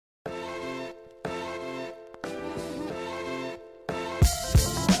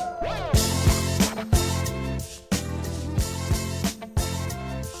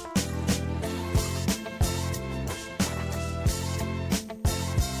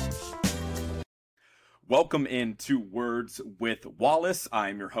Welcome into Words with Wallace.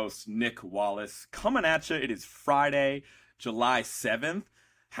 I'm your host, Nick Wallace, coming at you. It is Friday, July 7th.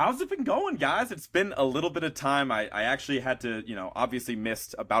 How's it been going, guys? It's been a little bit of time. I actually had to, obviously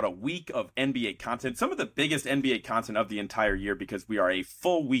missed about a week of NBA content, some of the biggest NBA content of the entire year because we are a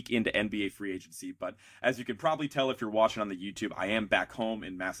full week into NBA free agency. But as you can probably tell if you're watching on the YouTube, I am back home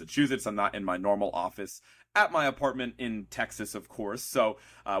in Massachusetts. I'm not in my normal office at my apartment in Texas, of course. So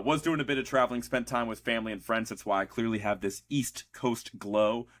was doing a bit of traveling, spent time with family and friends. That's why I clearly have this East Coast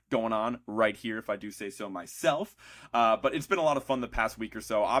glow going on right here, if I do say so myself. But it's been a lot of fun the past week or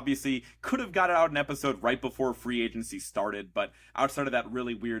so. Obviously, could have got out an episode right before free agency started, but outside of that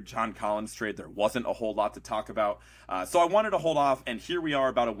really weird John Collins trade, there wasn't a whole lot to talk about. So I wanted to hold off, and here we are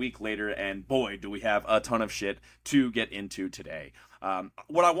about a week later, and boy, do we have a ton of shit to get into today.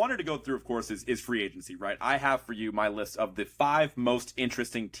 What I wanted to go through, of course, is free agency, right? I have for you my list of the 5 most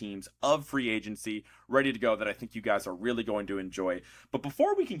interesting teams of free agency ready to go that I think you guys are really going to enjoy. But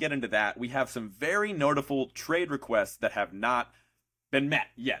before we can get into that, we have some very notable trade requests that have not been met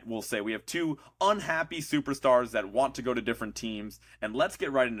yet. We'll say we have 2 unhappy superstars that want to go to different teams, and let's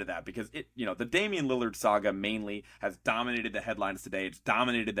get right into that because the Damian Lillard saga mainly has dominated the headlines today. It's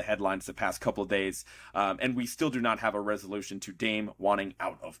dominated the headlines the past couple of days, and we still do not have a resolution to Dame wanting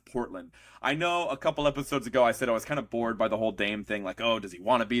out of Portland. I know a couple episodes ago I said I was kind of bored by the whole Dame thing, like, oh, does he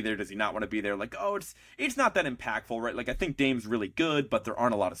want to be there? Does he not want to be there? Like, oh, it's not that impactful, right? Like, I think Dame's really good, but there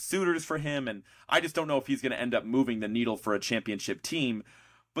aren't a lot of suitors for him, and I just don't know if he's going to end up moving the needle for a championship team.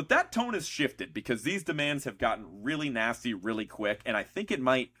 But that tone has shifted because these demands have gotten really nasty really quick, and I think it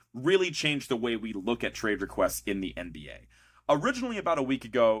might really change the way we look at trade requests in the NBA. Originally, about a week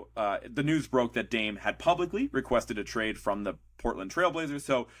ago, the news broke that Dame had publicly requested a trade from the Portland Trailblazers,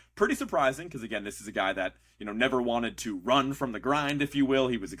 so pretty surprising because, again, this is a guy that, never wanted to run from the grind, if you will.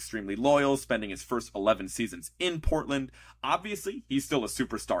 He was extremely loyal, spending his first 11 seasons in Portland. Obviously, he's still a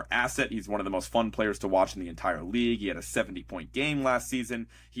superstar asset. He's one of the most fun players to watch in the entire league. He had a 70-point game last season.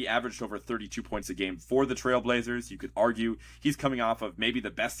 He averaged over 32 points a game for the Trailblazers. You could argue he's coming off of maybe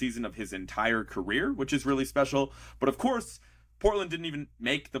the best season of his entire career, which is really special. But of course, Portland didn't even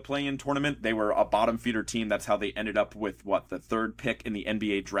make the play-in tournament. They were a bottom feeder team. That's how they ended up with, the 3rd pick in the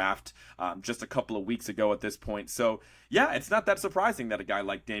NBA draft just a couple of weeks ago at this point. So, yeah, it's not that surprising that a guy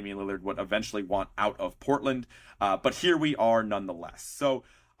like Damian Lillard would eventually want out of Portland. But here we are nonetheless. So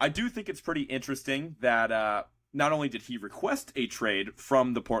I do think it's pretty interesting that not only did he request a trade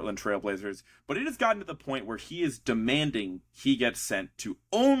from the Portland Trailblazers, but it has gotten to the point where he is demanding he gets sent to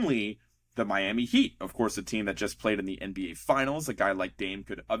only the Miami Heat, of course, a team that just played in the NBA Finals. A guy like Dame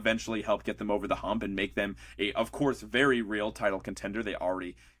could eventually help get them over the hump and make them a, of course, very real title contender. They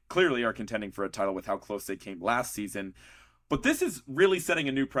already clearly are contending for a title with how close they came last season. But this is really setting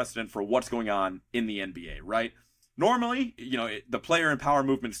a new precedent for what's going on in the NBA, right? Normally, the player and power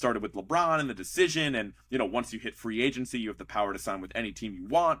movement started with LeBron and the decision, and, once you hit free agency, you have the power to sign with any team you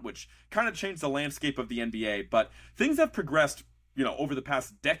want, which kind of changed the landscape of the NBA. But things have progressed over the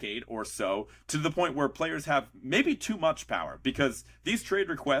past decade or so to the point where players have maybe too much power because these trade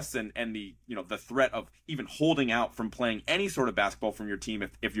requests and the, the threat of even holding out from playing any sort of basketball from your team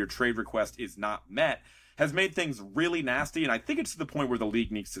if your trade request is not met has made things really nasty. And I think it's to the point where the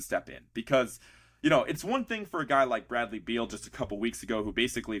league needs to step in because, it's one thing for a guy like Bradley Beal just a couple weeks ago who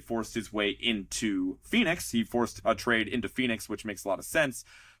basically forced his way into Phoenix. He forced a trade into Phoenix, which makes a lot of sense,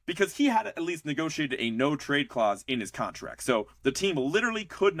 because he had at least negotiated a no-trade clause in his contract. So the team literally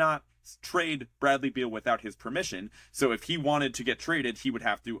could not trade Bradley Beal without his permission. So if he wanted to get traded, he would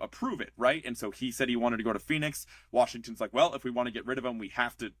have to approve it, right? And so he said he wanted to go to Phoenix. Washington's like, well, if we want to get rid of him, we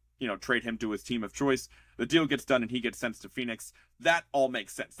have to, trade him to his team of choice. The deal gets done and he gets sent to Phoenix. That all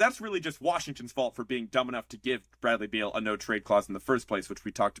makes sense. That's really just Washington's fault for being dumb enough to give Bradley Beal a no-trade clause in the first place, which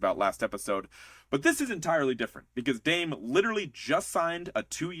we talked about last episode. But this is entirely different because Dame literally just signed a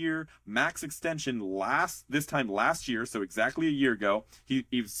 2-year max extension this time last year, so exactly a year ago. He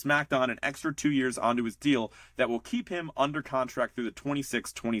smacked on an extra 2 years onto his deal that will keep him under contract through the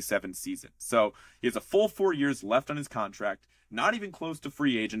 26-27 season. So he has a full 4 years left on his contract, not even close to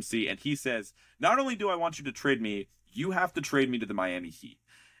free agency, and he says, not only do I want you to trade me, you have to trade me to the Miami Heat.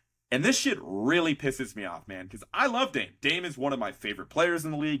 And this shit really pisses me off, man, because I love Dame. Dame is one of my favorite players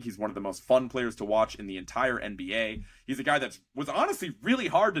in the league. He's one of the most fun players to watch in the entire NBA. He's a guy that was honestly really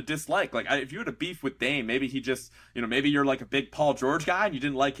hard to dislike. Like, if you had a beef with Dame, maybe he just, maybe you're like a big Paul George guy and you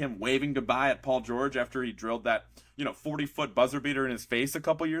didn't like him waving goodbye at Paul George after he drilled that, 40-foot buzzer beater in his face a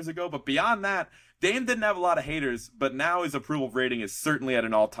couple years ago. But beyond that, Dame didn't have a lot of haters, but now his approval rating is certainly at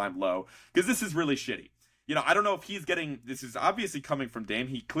an all-time low because this is really shitty. I don't know if he's getting, this is obviously coming from Dame.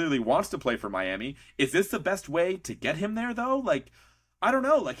 He clearly wants to play for Miami. Is this the best way to get him there though? Like, I don't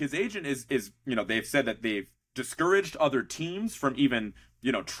know. Like his agent is, they've said that they've discouraged other teams from even,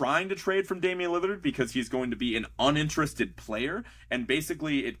 trying to trade from Damian Lillard because he's going to be an uninterested player. And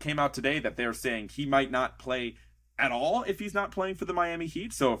basically it came out today that they're saying he might not play at all if he's not playing for the Miami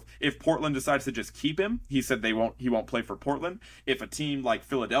Heat. So if Portland decides to just keep him, he said he won't play for Portland. If a team like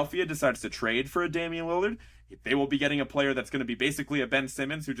Philadelphia decides to trade for a Damian Lillard, they will be getting a player that's going to be basically a Ben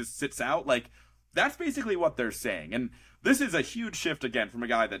Simmons who just sits out. Like, that's basically what they're saying. And this is a huge shift again from a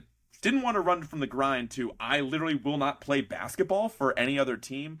guy that didn't want to run from the grind to I literally will not play basketball for any other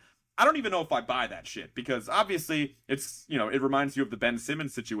team. I don't even know if I buy that shit because obviously it's, it reminds you of the Ben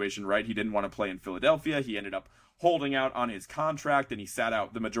Simmons situation, right? He didn't want to play in Philadelphia. He ended up holding out on his contract and he sat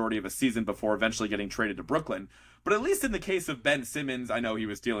out the majority of a season before eventually getting traded to Brooklyn. But at least in the case of Ben Simmons, I know he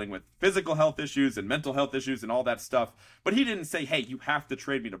was dealing with physical health issues and mental health issues and all that stuff. But he didn't say, hey, you have to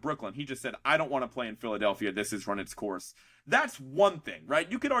trade me to Brooklyn. He just said, I don't want to play in Philadelphia. This has run its course. That's one thing,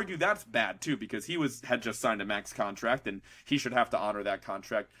 right? You could argue that's bad too because he had just signed a max contract and he should have to honor that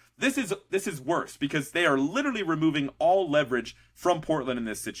contract. This is worse because they are literally removing all leverage from Portland in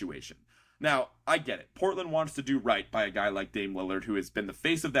this situation. Now, I get it. Portland wants to do right by a guy like Dame Lillard, who has been the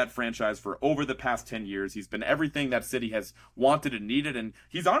face of that franchise for over the past 10 years. He's been everything that city has wanted and needed, and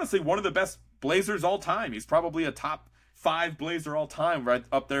he's honestly one of the best Blazers all time. He's probably a top 5 Blazer all time, right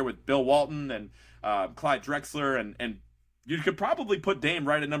up there with Bill Walton and Clyde Drexler, and you could probably put Dame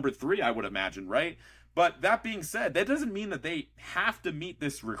right at number 3, I would imagine, right? But that being said, that doesn't mean that they have to meet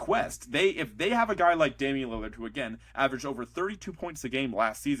this request. If they have a guy like Damian Lillard, who again averaged over 32 points a game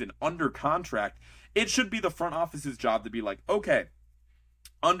last season under contract, it should be the front office's job to be like, okay,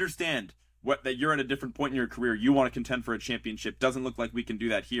 understand that you're at a different point in your career. You want to contend for a championship. Doesn't look like we can do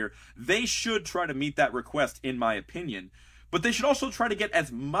that here. They should try to meet that request, in my opinion. But they should also try to get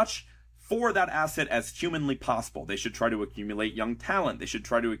as much for that asset as humanly possible. They should try to accumulate young talent. They should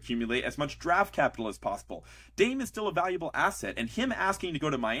try to accumulate as much draft capital as possible. Dame is still a valuable asset, and him asking to go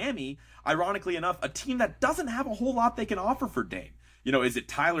to Miami, ironically enough, a team that doesn't have a whole lot they can offer for Dame. Is it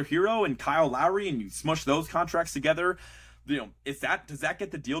Tyler Hero and Kyle Lowry, and you smush those contracts together? Does that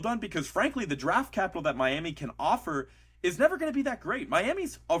get the deal done? Because frankly, the draft capital that Miami can offer is never going to be that great.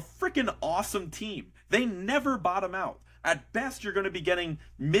 Miami's a freaking awesome team. They never bottom out. At best, you're going to be getting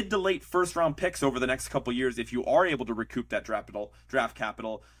mid to late first round picks over the next couple years if you are able to recoup that draft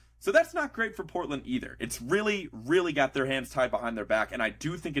capital. So that's not great for Portland either. It's really, really got their hands tied behind their back, and I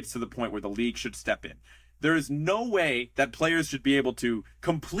do think it's to the point where the league should step in. There is no way that players should be able to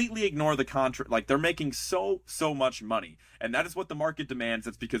completely ignore the contract. Like, they're making so much money. And that is what the market demands.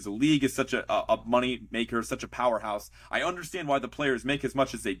 That's because the league is such a money maker, such a powerhouse. I understand why the players make as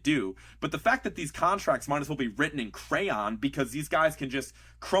much as they do. But the fact that these contracts might as well be written in crayon because these guys can just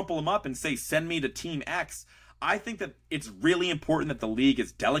crumple them up and say, send me to Team X. I think that it's really important that the league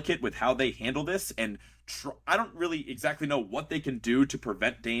is delicate with how they handle this, and I don't really exactly know what they can do to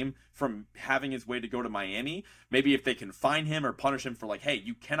prevent Dame from having his way to go to Miami. Maybe if they can fine him or punish him for like, hey,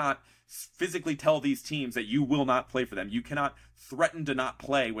 you cannot physically tell these teams that you will not play for them. You cannot threaten to not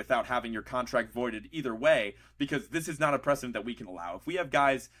play without having your contract voided either way, because this is not a precedent that we can allow. If we have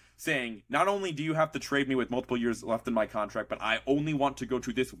guys saying, not only do you have to trade me with multiple years left in my contract, but I only want to go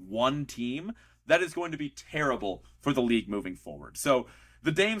to this one team, that is going to be terrible for the league moving forward. So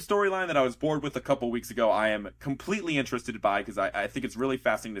the Dame storyline that I was bored with a couple weeks ago, I am completely interested by because I think it's really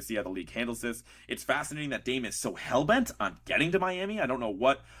fascinating to see how the league handles this. It's fascinating that Dame is so hellbent on getting to Miami. I don't know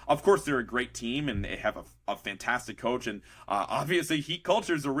what. Of course, they're a great team and they have a fantastic coach. And obviously, Heat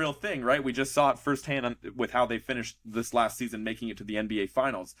culture is a real thing, right? We just saw it firsthand with how they finished this last season, making it to the NBA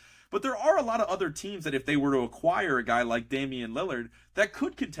Finals. But there are a lot of other teams that if they were to acquire a guy like Damian Lillard, that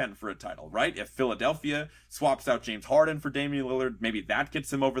could contend for a title, right? If Philadelphia swaps out James Harden for Damian Lillard, maybe that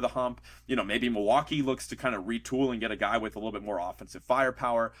gets him over the hump. Maybe Milwaukee looks to kind of retool and get a guy with a little bit more offensive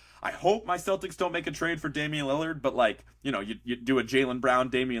firepower. I hope my Celtics don't make a trade for Damian Lillard, but you do a Jaylen Brown,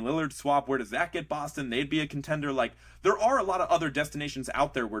 Damian Lillard swap. Where does that get Boston? They'd be a contender. There are a lot of other destinations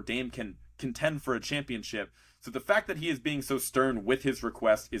out there where Dame can contend for a championship. So the fact that he is being so stern with his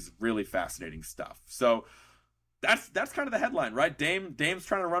request is really fascinating stuff. So that's kind of the headline, right? Dame's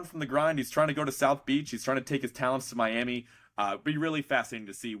trying to run from the grind. He's trying to go to South Beach. He's trying to take his talents to Miami. Be really fascinating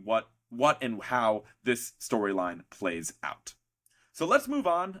to see what and how this storyline plays out. So let's move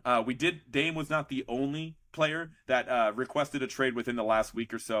on. Dame was not the only player that requested a trade within the last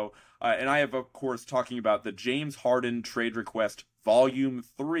week or so. And I have, of course, talking about the James Harden trade request volume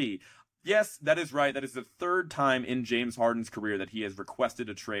 3. Yes, that is right. That is the third time in James Harden's career that he has requested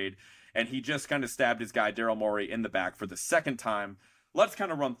a trade, and he just kind of stabbed his guy Daryl Morey in the back for the second time. Let's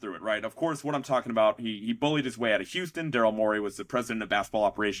kind of run through it, right? Of course, what I'm talking about, he bullied his way out of Houston. Daryl Morey was the president of basketball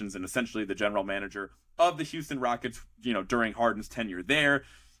operations and essentially the general manager of the Houston Rockets, during Harden's tenure there.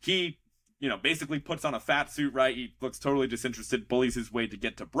 He basically puts on a fat suit, right? He looks totally disinterested, bullies his way to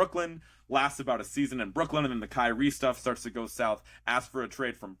get to Brooklyn, lasts about a season in Brooklyn, and then the Kyrie stuff starts to go south, asks for a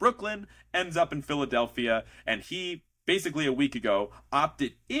trade from Brooklyn, ends up in Philadelphia, and he basically a week ago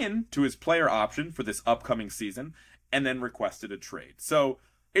opted in to his player option for this upcoming season, and then requested a trade. So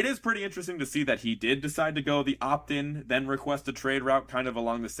it is pretty interesting to see that he did decide to go the opt-in, then request a trade route, kind of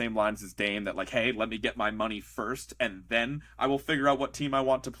along the same lines as Dame, that like, hey, let me get my money first, and then I will figure out what team I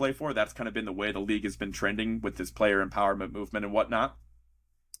want to play for. That's kind of been the way the league has been trending with this player empowerment movement and whatnot.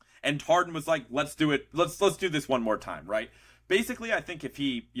 And Harden was like, let's do it. Let's do this one more time, right? Basically, I think if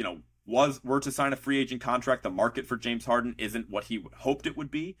he, were to sign a free agent contract, the market for James Harden isn't what he hoped it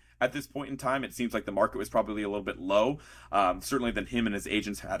would be at this point in time. It seems like the market was probably a little bit low, certainly than him and his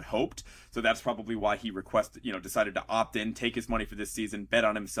agents had hoped. So that's probably why he decided to opt in, take his money for this season, bet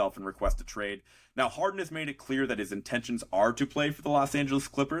on himself, and request a trade. Now, Harden has made it clear that his intentions are to play for the Los Angeles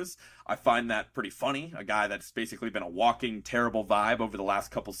Clippers. I find that pretty funny. A guy that's basically been a walking terrible vibe over the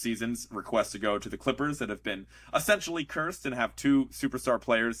last couple seasons requests to go to the Clippers that have been essentially cursed and have two superstar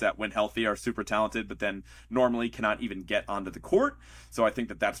players that, when healthy, are super talented, but then normally cannot even get onto the court. So I think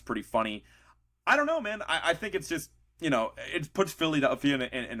that that's pretty funny. I don't know, man. I think it's just, it puts Philadelphia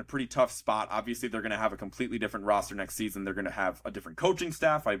in a pretty tough spot. Obviously, they're going to have a completely different roster next season. They're going to have a different coaching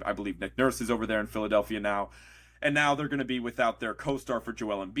staff. I believe Nick Nurse is over there in Philadelphia now. And now they're going to be without their co-star for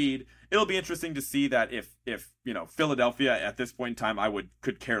Joel Embiid. It'll be interesting to see that if Philadelphia at this point in time,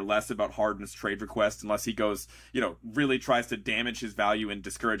 could care less about Harden's trade request unless he goes, really tries to damage his value and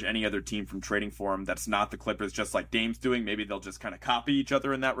discourage any other team from trading for him. That's not the Clippers, just like Dame's doing. Maybe they'll just kind of copy each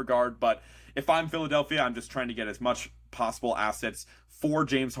other in that regard. But if I'm Philadelphia, I'm just trying to get as much possible assets for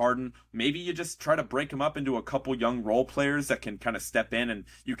James Harden. Maybe you just try to break him up into a couple young role players that can kind of step in, and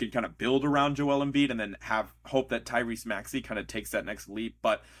you can kind of build around Joel Embiid and then hope that Tyrese Maxey kind of takes that next leap.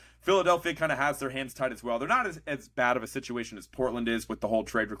 But Philadelphia kind of has their hands tied as well. They're not as bad of a situation as Portland is with the whole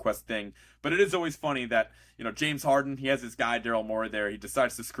trade request thing, but it is always funny that, James Harden, he has his guy Daryl Morey there. He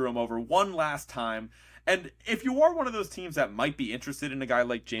decides to screw him over one last time. And if you are one of those teams that might be interested in a guy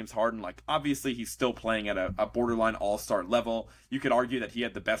like James Harden, like obviously he's still playing at a borderline all-star level. You could argue that he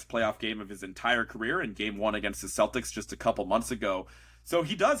had the best playoff game of his entire career in game 1 against the Celtics just a couple months ago. So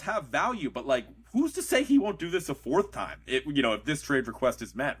he does have value, but like, who's to say he won't do this a fourth time? If this trade request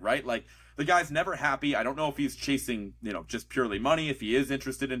is met, right? Like, the guy's never happy. I don't know if he's chasing, just purely money, if he is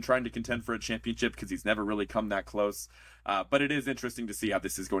interested in trying to contend for a championship, because he's never really come that close. But it is interesting to see how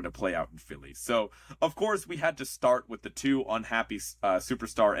this is going to play out in Philly. So, of course, we had to start with the two unhappy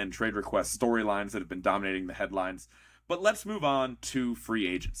superstar and trade request storylines that have been dominating the headlines. But let's move on to free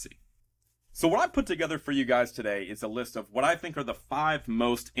agency. So what I put together for you guys today is a list of what I think are the 5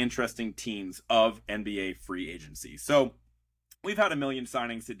 most interesting teams of NBA free agency. So we've had a million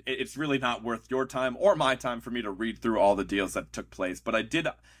signings. It's really not worth your time or my time for me to read through all the deals that took place. But I did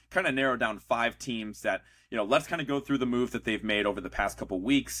kind of narrow down 5 teams that, let's kind of go through the moves that they've made over the past couple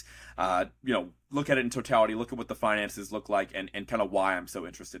weeks. Look at it in totality, look at what the finances look like, and kind of why I'm so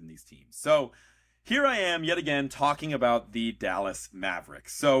interested in these teams. So here I am yet again talking about the Dallas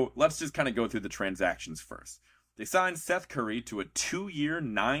Mavericks. So let's just kind of go through the transactions first. They signed Seth Curry to a 2-year,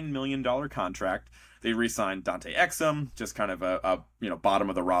 $9 million contract. They re-signed Dante Exum, just kind of a bottom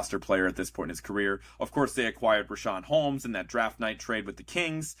of the roster player at this point in his career. Of course, they acquired Rashawn Holmes in that draft night trade with the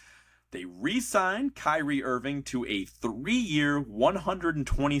Kings. They re-signed Kyrie Irving to a 3-year,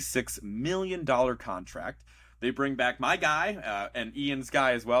 $126 million contract. They bring back my guy, and Ian's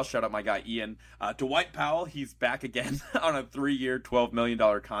guy as well. Shout out my guy Ian. Dwight Powell, he's back again on a 3-year, $12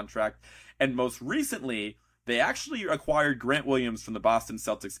 million contract. And most recently, they actually acquired Grant Williams from the Boston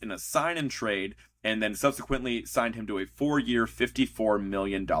Celtics in a sign and trade, and then subsequently signed him to a 4-year, $54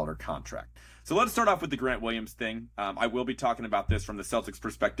 million contract. So let's start off with the Grant Williams thing. I will be talking about this from the Celtics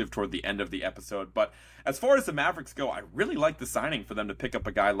perspective toward the end of the episode. But as far as the Mavericks go, I really like the signing for them to pick up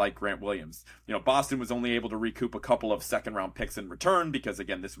a guy like Grant Williams. Boston was only able to recoup a couple of second-round picks in return because,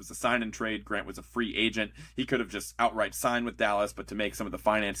 again, this was a sign and trade. Grant was a free agent. He could have just outright signed with Dallas, but to make some of the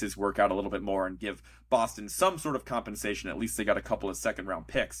finances work out a little bit more and give Boston some sort of compensation, at least they got a couple of second-round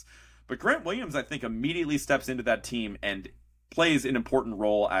picks. But Grant Williams, I think, immediately steps into that team and plays an important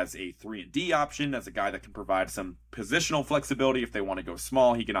role as a 3-and-D option, as a guy that can provide some positional flexibility if they want to go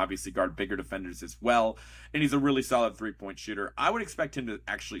small. He can obviously guard bigger defenders as well, and he's a really solid three-point shooter. I would expect him to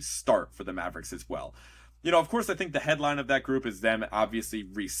actually start for the Mavericks as well. Of course, I think the headline of that group is them obviously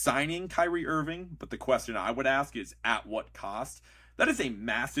re-signing Kyrie Irving, but the question I would ask is at what cost? That is a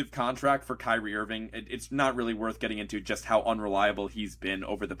massive contract for Kyrie Irving. It's not really worth getting into just how unreliable he's been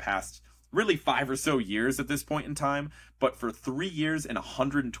over the past really 5 or so years at this point in time, but for 3 years and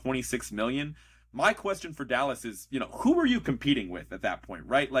 $126 million, my question for Dallas is, who are you competing with at that point,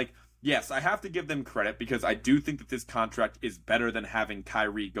 right? Like, yes, I have to give them credit because I do think that this contract is better than having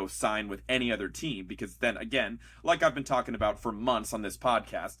Kyrie go sign with any other team, because then again, like I've been talking about for months on this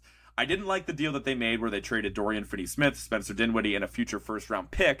podcast, I didn't like the deal that they made where they traded Dorian Finney-Smith, Spencer Dinwiddie, and a future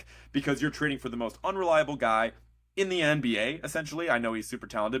first-round pick, because you're trading for the most unreliable guy in the NBA, essentially. I know he's super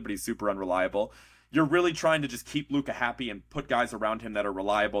talented, but he's super unreliable. You're really trying to just keep Luka happy and put guys around him that are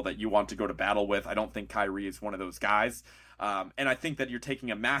reliable that you want to go to battle with. I don't think Kyrie is one of those guys. And I think that you're taking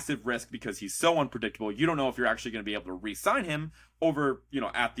a massive risk because he's so unpredictable. You don't know if you're actually going to be able to re-sign him over,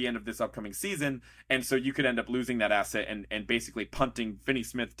 at the end of this upcoming season. And so you could end up losing that asset and basically punting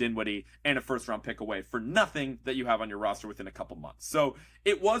Finney-Smith, Dinwiddie, and a first-round pick away for nothing that you have on your roster within a couple months. So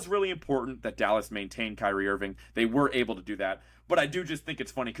it was really important that Dallas maintained Kyrie Irving. They were able to do that. But I do just think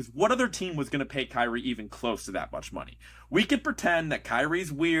it's funny because what other team was going to pay Kyrie even close to that much money? We could pretend that Kyrie's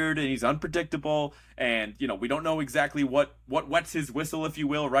weird and he's unpredictable and, we don't know exactly what wets his whistle, if you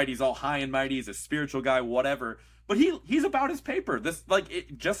will, right? He's all high and mighty. He's a spiritual guy, whatever. But he's about his paper.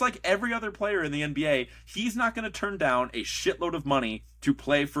 Just like every other player in the NBA, he's not going to turn down a shitload of money to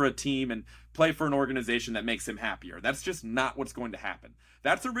play for a team and play for an organization that makes him happier. That's just not what's going to happen.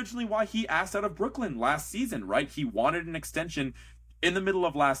 That's originally why he asked out of Brooklyn last season, right? He wanted an extension in the middle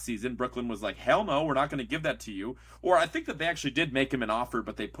of last season. Brooklyn was like, hell no, we're not going to give that to you. Or I think that they actually did make him an offer,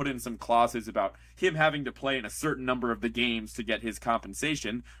 but they put in some clauses about him having to play in a certain number of the games to get his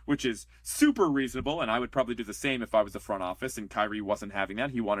compensation, which is super reasonable. And I would probably do the same if I was the front office and Kyrie wasn't having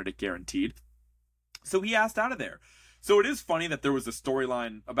that. He wanted it guaranteed. So he asked out of there. So it is funny that there was a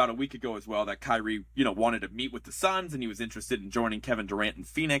storyline about a week ago as well that Kyrie, wanted to meet with the Suns and he was interested in joining Kevin Durant in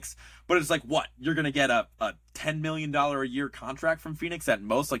Phoenix. But it's like, what? You're going to get a $10 million a year contract from Phoenix at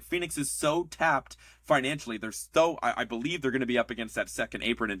most? Like, Phoenix is so tapped financially. They're so, I believe they're going to be up against that second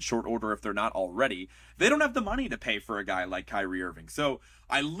apron in short order if they're not already. They don't have the money to pay for a guy like Kyrie Irving. So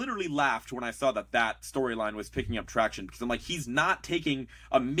I literally laughed when I saw that storyline was picking up traction because I'm like, he's not taking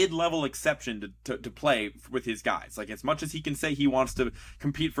a mid-level exception to play with his guys. Like, as much as he can say he wants to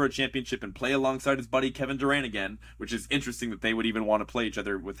compete for a championship and play alongside his buddy Kevin Durant again, which is interesting that they would even want to play each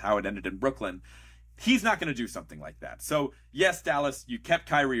other with how it ended in Brooklyn, he's not going to do something like that. So, yes, Dallas, you kept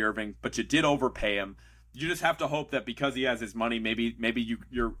Kyrie Irving, but you did overpay him. You just have to hope that because he has his money, maybe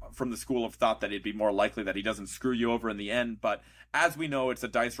you're from the school of thought that it'd be more likely that he doesn't screw you over in the end. But as we know, it's a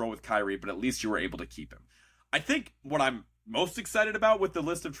dice roll with Kyrie, but at least you were able to keep him. I think what I'm most excited about with the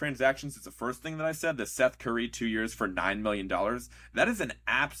list of transactions is the first thing that I said, the Seth Curry 2 years for $9 million. That is an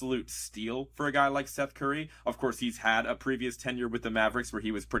absolute steal for a guy like Seth Curry. Of course, he's had a previous tenure with the Mavericks where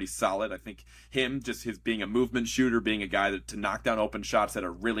he was pretty solid. I think his being a movement shooter, being a guy to knock down open shots at a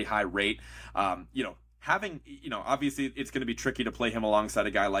really high rate, obviously it's going to be tricky to play him alongside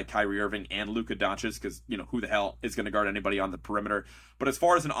a guy like Kyrie Irving and Luka Doncic because, who the hell is going to guard anybody on the perimeter? But as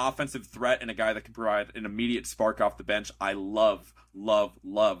far as an offensive threat and a guy that can provide an immediate spark off the bench, I love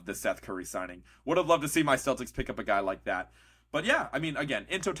the Seth Curry signing. Would have loved to see my Celtics pick up a guy like that. But yeah, I mean, again,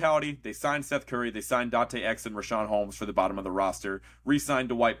 in totality, they signed Seth Curry, they signed Dante X and Rashawn Holmes for the bottom of the roster, re-signed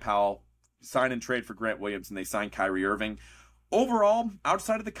Dwight Powell, sign and trade for Grant Williams, and they signed Kyrie Irving. Overall,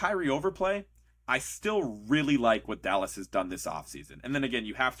 outside of the Kyrie overplay, I still really like what Dallas has done this offseason. And then again,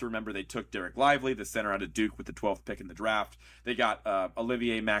 you have to remember they took Derek Lively, the center out of Duke, with the 12th pick in the draft. They got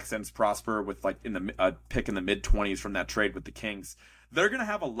Olivier Maxence Prosper with pick in the mid-20s from that trade with the Kings. They're going to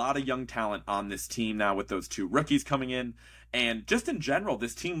have a lot of young talent on this team now with those two rookies coming in. And just in general,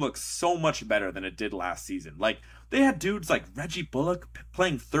 this team looks so much better than it did last season. Like, they had dudes like Reggie Bullock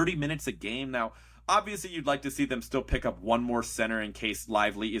playing 30 minutes a game. Now, obviously, you'd like to see them still pick up one more center in case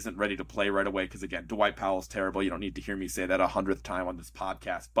Lively isn't ready to play right away. Because, again, Dwight Powell's terrible. You don't need to hear me say that 100th time on this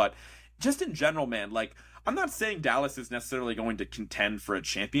podcast. But just in general, man, like, I'm not saying Dallas is necessarily going to contend for a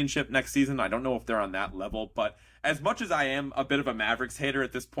championship next season. I don't know if they're on that level. But as much as I am a bit of a Mavericks hater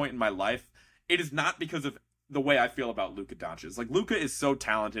at this point in my life, it is not because of the way I feel about Luka Doncic. Like, Luka is so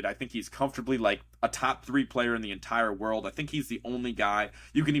talented. I think he's comfortably like a top 3 player in the entire world. I think he's the only guy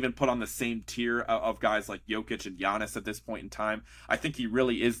you can even put on the same tier of guys like Jokic and Giannis at this point in time. I think he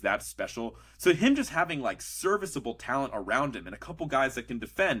really is that special. So him just having like serviceable talent around him and a couple guys that can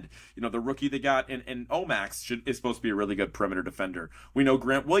defend, the rookie they got in Omax is supposed to be a really good perimeter defender. We know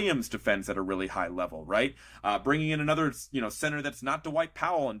Grant Williams defends at a really high level, right? Bringing in another, center that's not Dwight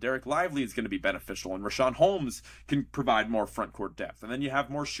Powell and Derek Lively is going to be beneficial, and Rashawn Holmes can provide more front court depth. And then you have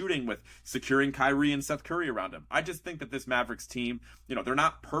more shooting with securing Kyrie and Seth Curry around him. I just think that this Mavericks team, they're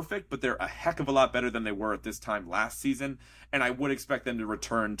not perfect, but they're a heck of a lot better than they were at this time last season. And I would expect them to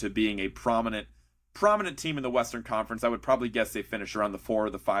return to being a prominent team in the Western Conference. I would probably guess they finish around the 4 or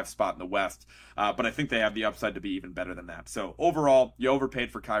the 5 spot in the West. But I think they have the upside to be even better than that. So overall, you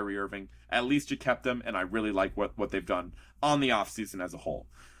overpaid for Kyrie Irving. At least you kept him, and I really like what they've done on the offseason as a whole.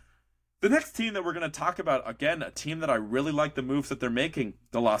 The next team that we're going to talk about, again, a team that I really like the moves that they're making,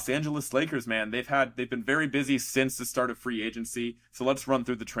 the Los Angeles Lakers, man. They've been very busy since the start of free agency. So let's run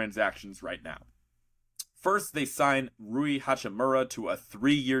through the transactions right now. First, they signed Rui Hachimura to a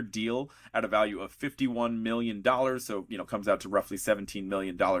 3-year deal at a value of $51 million. So, comes out to roughly $17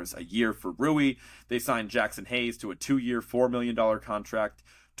 million a year for Rui. They signed Jackson Hayes to a 2-year, $4 million contract.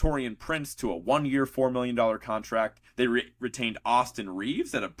 Taurean Prince to a 1-year, $4 million contract. They retained Austin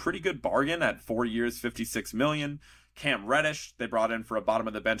Reeves at a pretty good bargain at 4 years, $56 million. Cam Reddish, they brought in for a bottom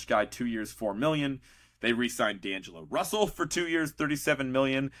of the bench guy, 2 years, $4 million. They re-signed D'Angelo Russell for 2 years, $37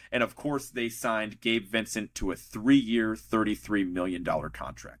 million. And of course, they signed Gabe Vincent to a 3-year, $33 million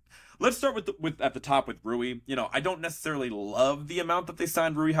contract. Let's start with at the top with Rui. I don't necessarily love the amount that they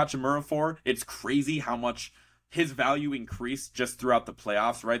signed Rui Hachimura for. It's crazy how much his value increased just throughout the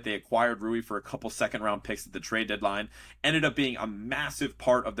playoffs, right? They acquired Rui for a couple second-round picks at the trade deadline, ended up being a massive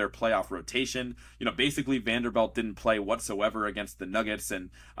part of their playoff rotation. Basically Vanderbilt didn't play whatsoever against the Nuggets and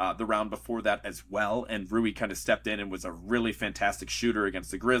the round before that as well, and Rui kind of stepped in and was a really fantastic shooter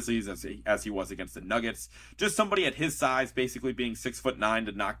against the Grizzlies as he was against the Nuggets. Just somebody at his size, basically being 6'9"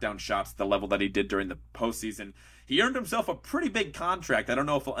 to knock down shots at the level that he did during the postseason. He earned himself a pretty big contract. I don't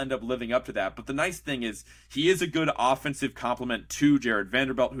know if he'll end up living up to that, but the nice thing is he is a good offensive complement to Jared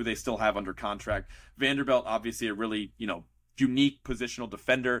Vanderbilt, who they still have under contract. Vanderbilt, obviously a really, unique positional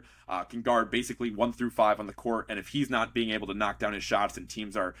defender, can guard basically 1 through 5 on the court, and if he's not being able to knock down his shots and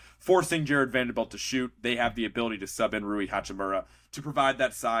teams are forcing Jared Vanderbilt to shoot, they have the ability to sub in Rui Hachimura to provide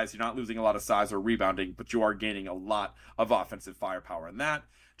that size. You're not losing a lot of size or rebounding, but you are gaining a lot of offensive firepower in that.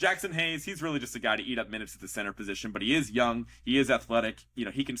 Jackson Hayes, he's really just a guy to eat up minutes at the center position, but he is young, he is athletic,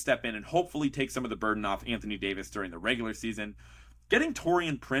 he can step in and hopefully take some of the burden off Anthony Davis during the regular season. Getting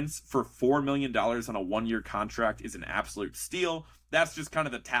Taurean Prince for $4 million on a 1-year contract is an absolute steal. That's just kind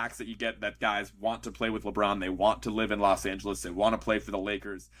of the tax that you get, that guys want to play with LeBron. They want to live in Los Angeles. They want to play for the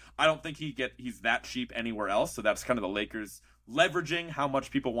Lakers. I don't think he's that cheap anywhere else, so that's kind of the Lakers leveraging how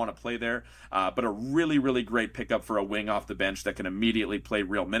much people want to play there, but a really, really great pickup for a wing off the bench that can immediately play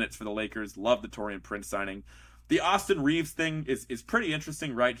real minutes for the Lakers. Love the Taurean Prince signing. The Austin Reeves thing is pretty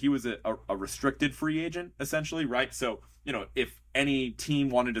interesting, right? He was a restricted free agent, essentially, right? So, if any team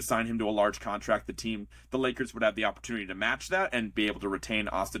wanted to sign him to a large contract, the Lakers would have the opportunity to match that and be able to retain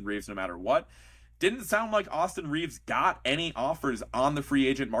Austin Reeves no matter what. Didn't sound like Austin Reeves got any offers on the free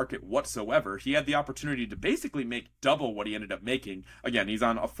agent market whatsoever. He had the opportunity to basically make double what he ended up making. Again, he's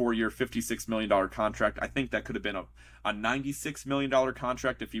on a 4-year, $56 million contract. I think that could have been a $96 million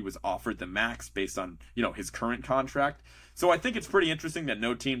contract if he was offered the max based on, his current contract. So I think it's pretty interesting that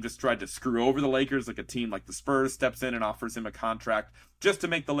no team just tried to screw over the Lakers, like a team like the Spurs steps in and offers him a contract just to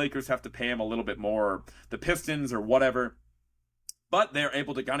make the Lakers have to pay him a little bit more, or the Pistons or whatever. But they're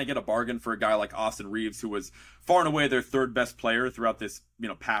able to kind of get a bargain for a guy like Austin Reeves, who was far and away their third best player throughout this,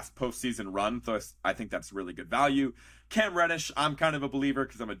 past postseason run. So I think that's really good value. Cam Reddish, I'm kind of a believer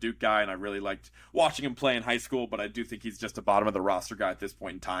because I'm a Duke guy and I really liked watching him play in high school, but I do think he's just a bottom of the roster guy at this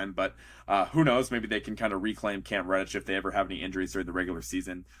point in time. But who knows? Maybe they can kind of reclaim Cam Reddish if they ever have any injuries during the regular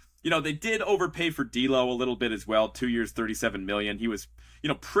season. They did overpay for D'Lo a little bit as well. 2 years, $37 million. He was,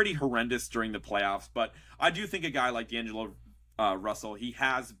 pretty horrendous during the playoffs, but I do think a guy like D'Angelo Russell, he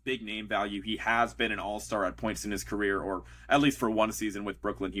has big name value. He has been an all-star at points in his career, or at least for one season with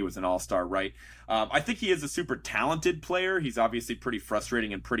Brooklyn, he was an all-star, right? I think he is a super talented player. He's obviously pretty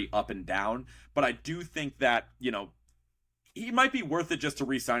frustrating and pretty up and down, but I do think that, he might be worth it just to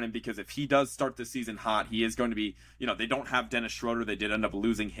re-sign him, because if he does start the season hot, he is going to be, they don't have Dennis Schroeder. They did end up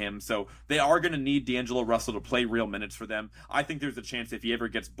losing him. So they are going to need D'Angelo Russell to play real minutes for them. I think there's a chance if he ever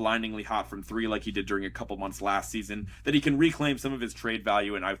gets blindingly hot from three like he did during a couple months last season, that he can reclaim some of his trade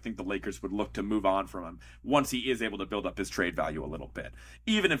value, and I think the Lakers would look to move on from him once he is able to build up his trade value a little bit.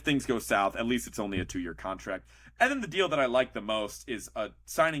 Even if things go south, at least it's only a 2-year contract. And then the deal that I like the most is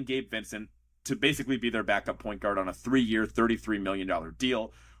signing Gabe Vincent to basically be their backup point guard on a 3-year, $33 million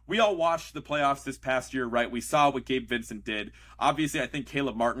deal. We all watched the playoffs this past year, right? We saw what Gabe Vincent did. Obviously, I think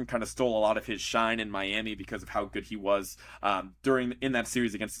Caleb Martin kind of stole a lot of his shine in Miami because of how good he was in that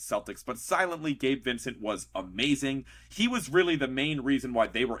series against the Celtics. But silently, Gabe Vincent was amazing. He was really the main reason why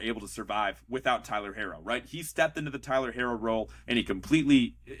they were able to survive without Tyler Herro, right? He stepped into the Tyler Herro role, and he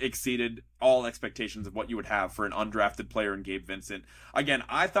completely exceeded all expectations of what you would have for an undrafted player in Gabe Vincent. Again,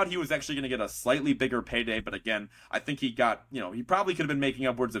 I thought he was actually going to get a slightly bigger payday, but again, I think he got, he probably could have been making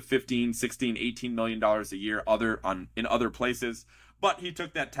upwards of 15, 16, $18 million a year in other places. But he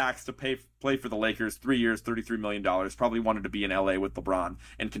took that tax to play for the Lakers, 3 years, $33 million. Probably wanted to be in LA with LeBron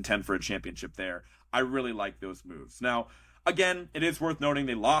and contend for a championship there. I really like those moves. Now, again, it is worth noting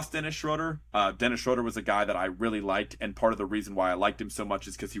they lost Dennis Schroeder. Dennis Schroeder was a guy that I really liked, and part of the reason why I liked him so much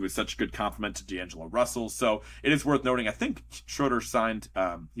is because he was such a good complement to D'Angelo Russell. So it is worth noting, I think Schroeder signed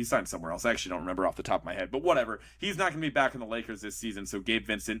somewhere else. I actually don't remember off the top of my head, but whatever. He's not going to be back in the Lakers this season, so Gabe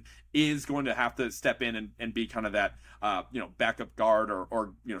Vincent is going to have to step in and be kind of that backup guard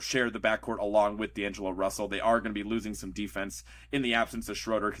or share the backcourt along with D'Angelo Russell. They are going to be losing some defense in the absence of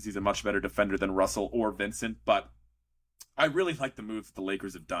Schroeder because he's a much better defender than Russell or Vincent, but I really like the moves that the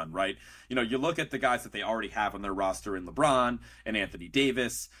Lakers have done, right? You look at the guys that they already have on their roster in LeBron and Anthony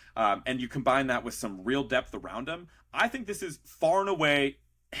Davis, and you combine that with some real depth around them. I think this is far and away,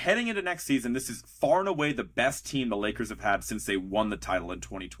 heading into next season, this is far and away the best team the Lakers have had since they won the title in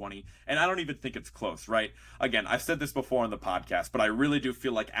 2020. And I don't even think it's close, right? Again, I've said this before on the podcast, but I really do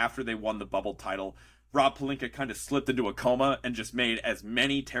feel like after they won the bubble title, Rob Pelinka kind of slipped into a coma and just made as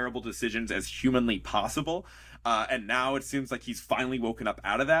many terrible decisions as humanly possible. And now it seems like he's finally woken up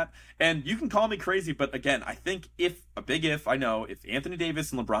out of that. And you can call me crazy, but again, I think if Anthony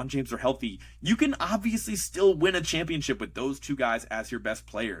Davis and LeBron James are healthy, you can obviously still win a championship with those two guys as your best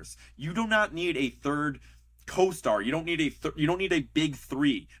players. You do not need a third co-star. You don't need a big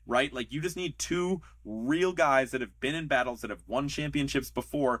three, right? Like, you just need two real guys that have been in battles, that have won championships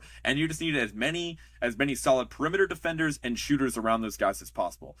before, and you just need as many solid perimeter defenders and shooters around those guys as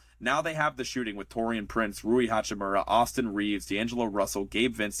possible. Now they have the shooting with Taurean Prince, Rui Hachimura, Austin Reeves, D'Angelo Russell,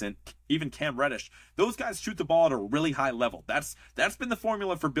 Gabe Vincent, even Cam Reddish. Those guys shoot the ball at a really high level. That's been the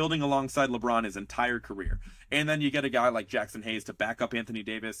formula for building alongside LeBron his entire career. And then you get a guy like Jackson Hayes to back up Anthony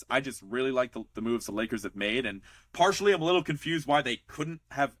Davis. I just really like the moves the Lakers have made, and partially I'm a little confused why they couldn't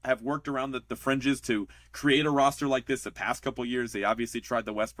have worked around the fringes to create a roster like this the past couple years. They obviously tried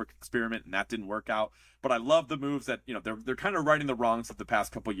the Westbrook experiment, and that didn't work out. But I love the moves that, they're kind of righting the wrongs of the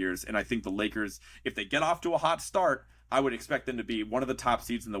past couple years. And I think the Lakers, if they get off to a hot start, I would expect them to be one of the top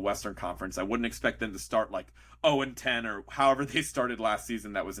seeds in the Western Conference. I wouldn't expect them to start like 0-10 or however they started last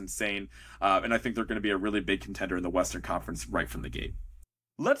season. That was insane. And I think they're going to be a really big contender in the Western Conference right from the gate.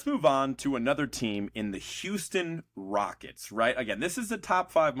 Let's move on to another team in the Houston Rockets, right? Again, this is the top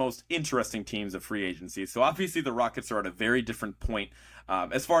 5 most interesting teams of free agency. So obviously the Rockets are at a very different point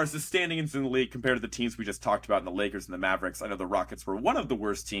as far as the standings in the league compared to the teams we just talked about in the Lakers and the Mavericks. I know the Rockets were one of the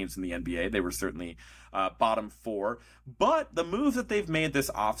worst teams in the NBA. They were certainly bottom 4. But the moves that they've made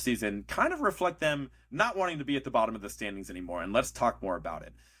this offseason kind of reflect them not wanting to be at the bottom of the standings anymore. And let's talk more about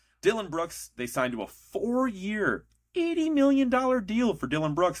it. Dillon Brooks, they signed to a 4-year, $80 million deal for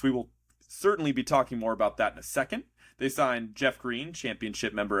Dillon Brooks. We will certainly be talking more about that in a second. They signed Jeff Green,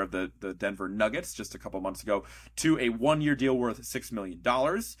 championship member of the Denver Nuggets just a couple months ago, to a 1-year deal worth $6 million.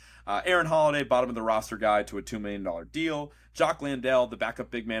 Aaron Holiday, bottom of the roster guy, to a $2 million deal. Jock Landale, the backup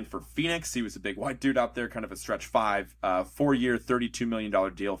big man for Phoenix. He was a big white dude out there, kind of a stretch 5. 4-year, $32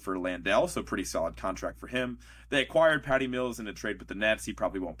 million deal for Landale, so pretty solid contract for him. They acquired Patty Mills in a trade with the Nets. He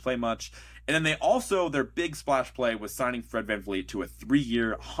probably won't play much. And then they also, their big splash play was signing Fred VanVleet to a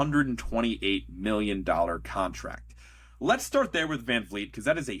 3-year, $128 million contract. Let's start there with VanVleet, because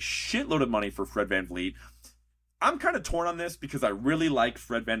that is a shitload of money for Fred VanVleet. I'm kind of torn on this because I really like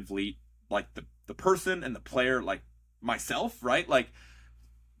Fred VanVleet, like the person and the player, like myself, right? Like,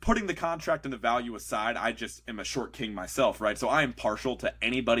 putting the contract and the value aside, I just am a short king myself, right? So I am partial to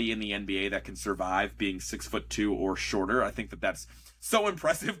anybody in the NBA that can survive being 6'2" or shorter. I think that that's so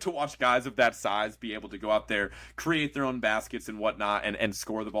impressive to watch guys of that size be able to go out there, create their own baskets and whatnot, and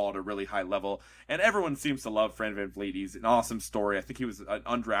score the ball at a really high level. And everyone seems to love Fred VanVleet. He's an awesome story. I think he was an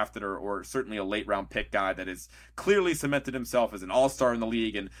undrafted or certainly a late round pick guy that has clearly cemented himself as an all-star in the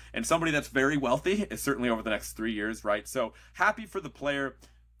league and somebody that's very wealthy, is certainly over the next 3 years, right? So happy for the player.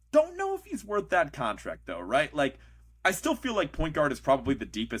 Don't know if he's worth that contract, though, right? Like, I still feel like point guard is probably the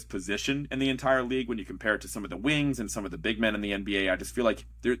deepest position in the entire league when you compare it to some of the wings and some of the big men in the NBA. I just feel like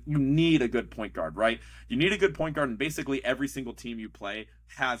you need a good point guard, right? You need a good point guard, and basically every single team you play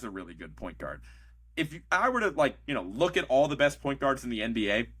has a really good point guard. I were to, look at all the best point guards in the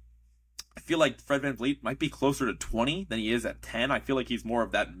NBA, I feel like Fred VanVleet might be closer to 20 than he is at 10. I feel like he's more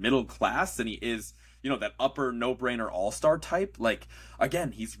of that middle class than he is, that upper no-brainer all-star type. Like,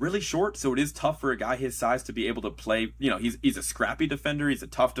 again, he's really short, so it is tough for a guy his size to be able to play. He's a scrappy defender, he's a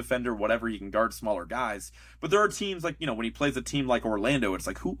tough defender, whatever, he can guard smaller guys. But there are teams like, when he plays a team like Orlando, it's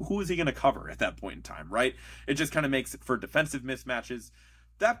like, who is he going to cover at that point in time, right? It just kind of makes it for defensive mismatches.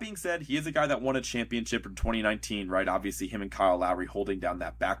 That being said, he is a guy that won a championship in 2019, right? Obviously, him and Kyle Lowry holding down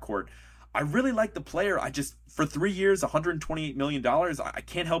that backcourt. I really like the player. For 3 years, $128 million, I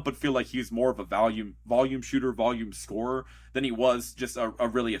can't help but feel like he's more of a volume shooter, volume scorer than he was just a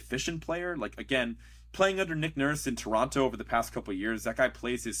really efficient player. Like, again, playing under Nick Nurse in Toronto over the past couple of years, that guy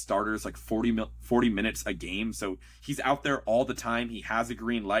plays his starters like 40 minutes a game. So he's out there all the time. He has a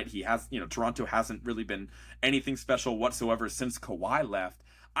green light. He has, Toronto hasn't really been anything special whatsoever since Kawhi left.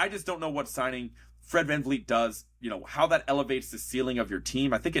 I just don't know what signing Fred VanVleet does, how that elevates the ceiling of your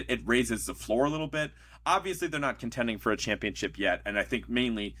team. I think it raises the floor a little bit. Obviously, they're not contending for a championship yet, and I think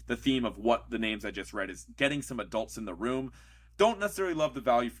mainly the theme of what the names I just read is getting some adults in the room. Don't necessarily love the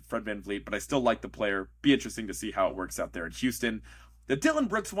value for Fred VanVleet, but I still like the player. Be interesting to see how it works out there in Houston. The Dillon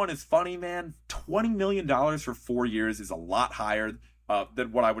Brooks one is funny, man. $20 million for 4 years is a lot higher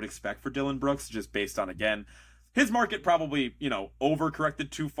than what I would expect for Dillon Brooks, just based on, again, his market probably,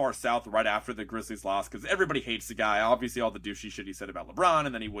 overcorrected too far south right after the Grizzlies lost because everybody hates the guy. Obviously, all the douchey shit he said about LeBron,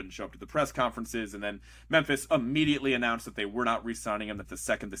 and then he wouldn't show up to the press conferences, and then Memphis immediately announced that they were not re-signing him, that the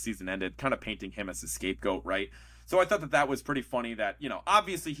second the season ended, kind of painting him as a scapegoat, right? So I thought that was pretty funny that,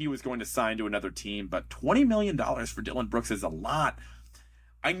 obviously he was going to sign to another team, but $20 million for Dillon Brooks is a lot.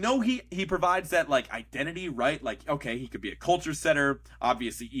 I know he provides that, identity, right? Like, okay, he could be a culture setter.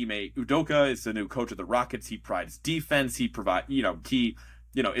 Obviously, Ime Udoka is the new coach of the Rockets. He provides defense. He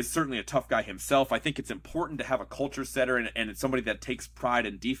is certainly a tough guy himself. I think it's important to have a culture setter and it's somebody that takes pride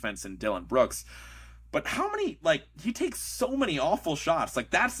in defense in Dillon Brooks. But how many, he takes so many awful shots.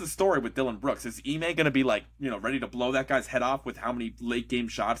 That's the story with Dillon Brooks. Is Ime going to be, ready to blow that guy's head off with how many late-game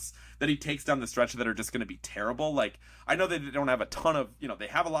shots that he takes down the stretch that are just going to be terrible? I know they don't have a ton of, they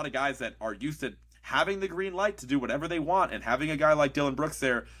have a lot of guys that are used to having the green light to do whatever they want, and having a guy like Dillon Brooks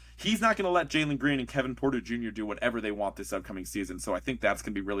there, he's not going to let Jalen Green and Kevin Porter Jr. do whatever they want this upcoming season. So I think that's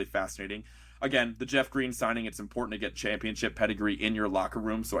going to be really fascinating. Again, the Jeff Green signing, it's important to get championship pedigree in your locker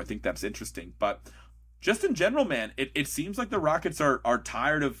room, so I think that's interesting. But just in general, man, it seems like the Rockets are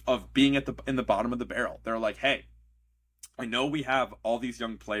tired of being in the bottom of the barrel. They're like, hey, I know we have all these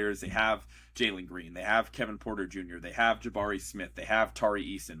young players. They have Jalen Green. They have Kevin Porter Jr. They have Jabari Smith. They have Tari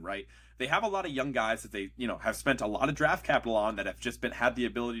Eason, right? They have a lot of young guys that they, have spent a lot of draft capital on that have just had the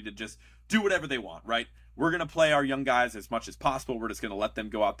ability to just do whatever they want, right? We're going to play our young guys as much as possible. We're just going to let them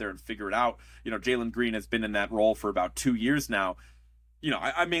go out there and figure it out. Jalen Green has been in that role for about 2 years now.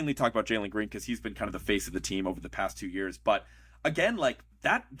 I mainly talk about Jalen Green because he's been kind of the face of the team over the past 2 years. But again,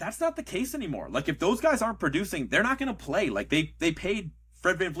 that's not the case anymore. If those guys aren't producing, they're not going to play. They paid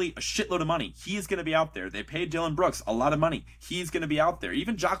Fred VanVleet a shitload of money. He's going to be out there. They paid Dillon Brooks a lot of money. He's going to be out there.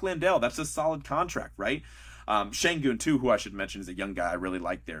 Even Jock Landale, that's a solid contract, right? Şengün, too, who I should mention, is a young guy I really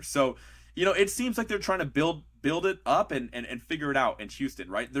like there. So, it seems like they're trying to build it up and figure it out in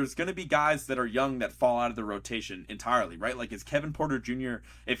Houston, right? There's going to be guys that are young that fall out of the rotation entirely, right? Is Kevin Porter Jr.,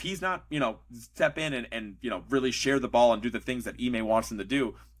 if he's not, step in and really share the ball and do the things that Ime wants him to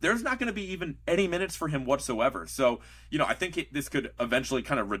do, there's not going to be even any minutes for him whatsoever. So, I think this could eventually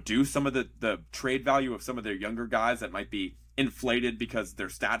kind of reduce some of the trade value of some of their younger guys that might be inflated because their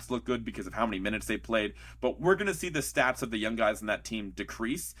stats look good because of how many minutes they played. But we're going to see the stats of the young guys in that team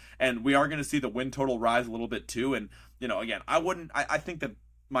decrease, and we are going to see the win total rise a little bit too. And, again, I think that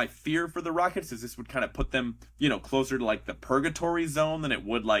my fear for the Rockets is this would kind of put them, closer to the purgatory zone than it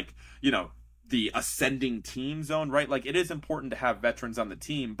would the ascending team zone, right? Like, it is important to have veterans on the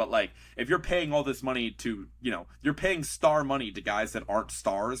team, but like, if you're paying all this money to, you're paying star money to guys that aren't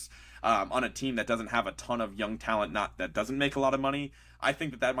stars, on a team that doesn't have a ton of young talent, that doesn't make a lot of money, I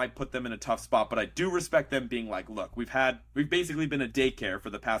think that might put them in a tough spot. But I do respect them being like, look, we've basically been a daycare for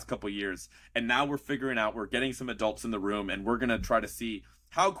the past couple years, and now we're getting some adults in the room, and we're going to try to see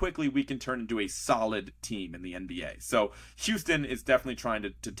how quickly we can turn into a solid team in the NBA. So Houston is definitely trying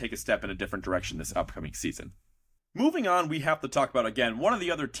to take a step in a different direction this upcoming season. Moving on, we have to talk about, again, one of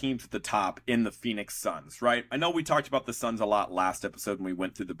the other teams at the top in the Phoenix Suns, right? I know we talked about the Suns a lot last episode when we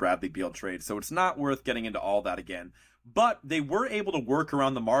went through the Bradley Beal trade, so it's not worth getting into all that again. But they were able to work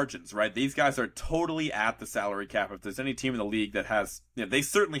around the margins, right? These guys are totally at the salary cap. If there's any team in the league that has, they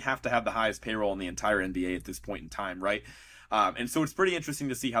certainly have to have the highest payroll in the entire NBA at this point in time, right? And so it's pretty interesting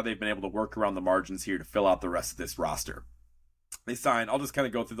to see how they've been able to work around the margins here to fill out the rest of this roster. They signed, I'll just kind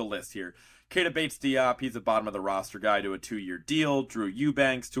of go through the list here. Keita Bates-Diop, he's a bottom of the roster guy to a 2-year deal. Drew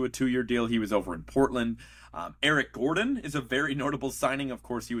Eubanks to a 2-year deal. He was over in Portland. Eric Gordon is a very notable signing. Of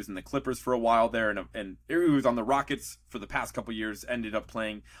course, he was in the Clippers for a while there, and he was on the Rockets for the past couple years, ended up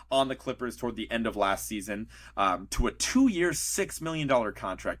playing on the Clippers toward the end of last season, to a 2-year, $6 million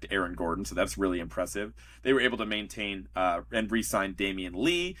contract to Aaron Gordon, so that's really impressive. They were able to maintain and re-sign Damian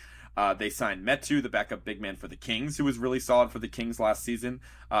Lee. They signed Metu, the backup big man for the Kings, who was really solid for the Kings last season.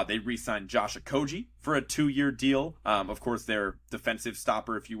 They re-signed Josh Okogie for a 2-year deal. Of course, their defensive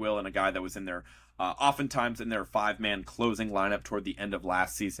stopper, if you will, and a guy that was in their oftentimes in their 5-man closing lineup toward the end of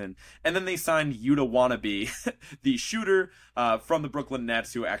last season. And then they signed Yuta Wannabe, the shooter from the Brooklyn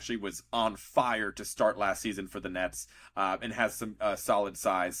Nets, who actually was on fire to start last season for the Nets, and has some solid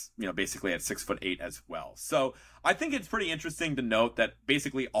size, basically at 6'8" as well. So I think it's pretty interesting to note that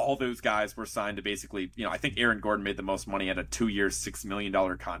basically all those guys were signed to basically, I think Aaron Gordon made the most money at a 2-year, $6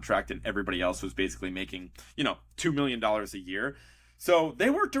 million contract, and everybody else was basically making, $2 million a year. So they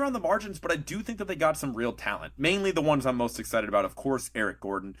worked around the margins, but I do think that they got some real talent. Mainly the ones I'm most excited about, of course, Eric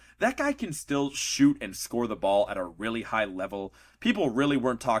Gordon. That guy can still shoot and score the ball at a really high level. People really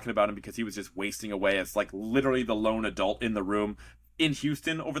weren't talking about him because he was just wasting away as like literally the lone adult in the room in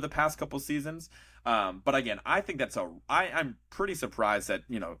Houston over the past couple seasons. But again, I think I'm pretty surprised that,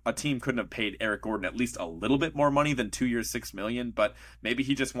 a team couldn't have paid Eric Gordon at least a little bit more money than 2 years, $6 million, but maybe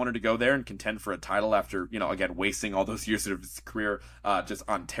he just wanted to go there and contend for a title after, again, wasting all those years of his career, just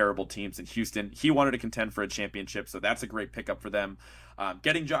on terrible teams in Houston. He wanted to contend for a championship, so that's a great pickup for them.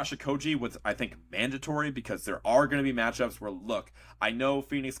 Getting Josh Okogie was, I think, mandatory because there are going to be matchups where, look, I know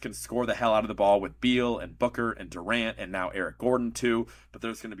Phoenix can score the hell out of the ball with Beal and Booker and Durant and now Eric Gordon too, but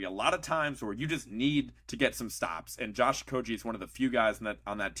there's going to be a lot of times where you just need to get some stops, and Josh Okogie is one of the few guys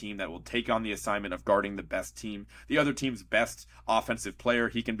on that team that will take on the assignment of guarding the other team's best offensive player.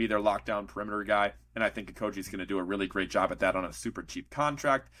 He can be their lockdown perimeter guy, and I think Okogie is going to do a really great job at that on a super cheap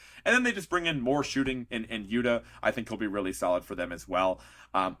contract. And then they just bring in more shooting in Yuta. I think he'll be really solid for them as well.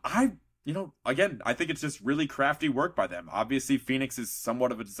 Again, I think it's just really crafty work by them. Obviously, Phoenix is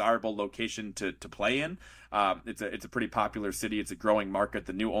somewhat of a desirable location to play in. It's a pretty popular city. It's a growing market.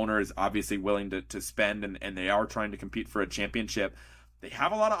 The new owner is obviously willing to spend, and they are trying to compete for a championship. They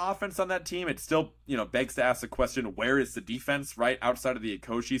have a lot of offense on that team. It still, begs to ask the question, where is the defense, right? Outside of the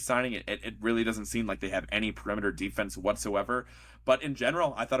Okogie signing, it really doesn't seem like they have any perimeter defense whatsoever. But in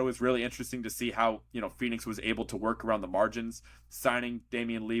general, I thought it was really interesting to see how, Phoenix was able to work around the margins. Signing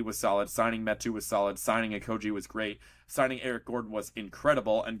Damian Lee was solid. Signing Metu was solid. Signing Okogie was great. Signing Eric Gordon was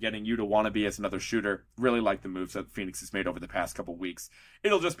incredible. And getting Yuta Wannabe as another shooter, really like the moves that Phoenix has made over the past couple weeks.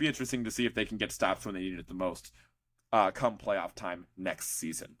 It'll just be interesting to see if they can get stops when they need it the most. Come playoff time next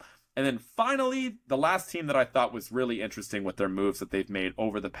season. And then finally, the last team that I thought was really interesting with their moves that they've made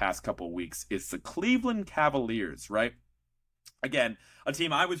over the past couple weeks is the Cleveland Cavaliers, right? Again, a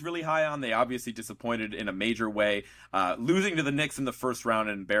team I was really high on. They obviously disappointed in a major way, losing to the Knicks in the first round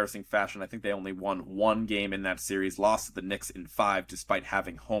in embarrassing fashion. I think they only won one game in that series, lost to the Knicks in 5 despite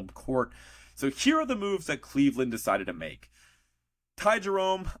having home court. So here are the moves that Cleveland decided to make. Ty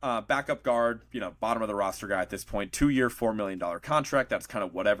Jerome, backup guard, bottom of the roster guy at this point, 2-year, $4 million contract. That's kind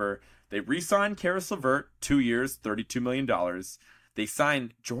of whatever. They re-signed Karis LeVert, 2 years, $32 million. They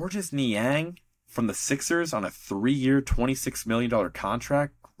signed Georges Niang from the Sixers on a 3-year, $26 million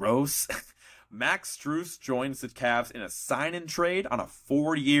contract. Gross. Max Strus joins the Cavs in a sign-and trade on a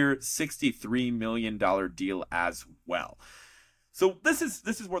 4-year, $63 million deal as well. So this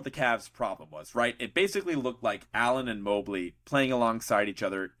is what the Cavs' problem was, right? It basically looked like Allen and Mobley playing alongside each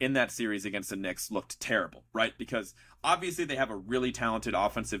other in that series against the Knicks looked terrible, right? Because obviously they have a really talented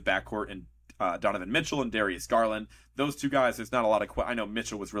offensive backcourt in Donovan Mitchell and Darius Garland. Those two guys, there's not a lot of I know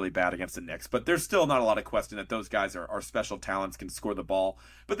Mitchell was really bad against the Knicks, but there's still not a lot of question that those guys are special talents, can score the ball.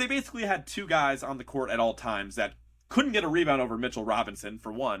 But they basically had two guys on the court at all times that couldn't get a rebound over Mitchell Robinson,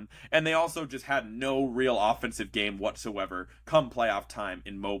 for one, and they also just had no real offensive game whatsoever come playoff time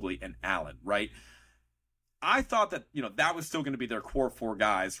in Mobley and Allen, right? I thought that, that was still going to be their core four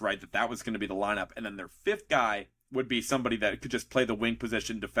guys, right? That was going to be the lineup, and then their fifth guy would be somebody that could just play the wing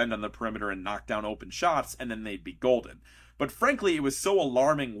position, defend on the perimeter, and knock down open shots, and then they'd be golden. But frankly, it was so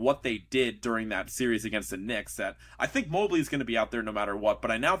alarming what they did during that series against the Knicks that I think Mobley's going to be out there no matter what,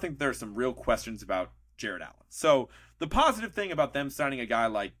 but I now think there are some real questions about Jared Allen. So the positive thing about them signing a guy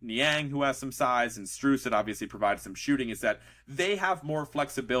like Niang, who has some size, and Strus, that obviously provides some shooting, is that they have more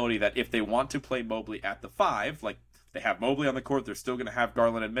flexibility that if they want to play Mobley at the 5, like they have Mobley on the court, they're still going to have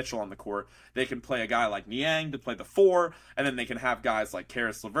Garland and Mitchell on the court. They can play a guy like Niang to play the 4, and then they can have guys like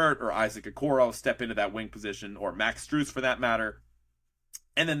Karis LeVert or Isaac Okoro step into that wing position, or Max Strus for that matter.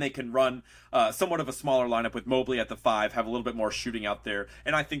 And then they can run somewhat of a smaller lineup with Mobley at the 5, have a little bit more shooting out there,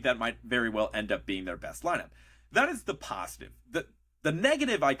 and I think that might very well end up being their best lineup. That is the positive. The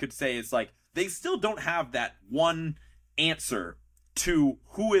negative, I could say, is like they still don't have that one answer to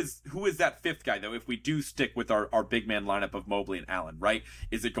who is that fifth guy, though, if we do stick with our big man lineup of Mobley and Allen, right?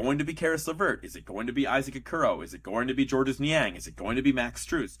 Is it going to be Karis LeVert? Is it going to be Isaac Okoro? Is it going to be Georges Niang? Is it going to be Max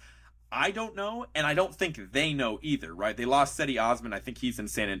Strus? I don't know, and I don't think they know either, right? They lost Cedi Osman. I think he's in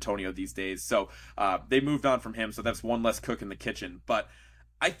San Antonio these days, so they moved on from him, so that's one less cook in the kitchen. But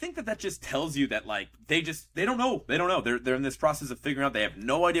I think that just tells you that, like, they don't know. They don't know. They're in this process of figuring out. They have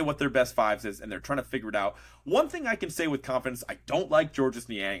no idea what their best 5s is, and they're trying to figure it out. One thing I can say with confidence, I don't like Georges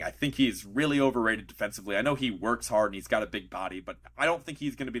Niang. I think he's really overrated defensively. I know he works hard and he's got a big body, but I don't think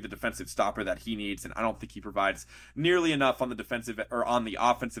he's going to be the defensive stopper that he needs, and I don't think he provides nearly enough on the defensive or on the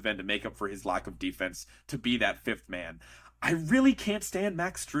offensive end to make up for his lack of defense to be that fifth man. I really can't stand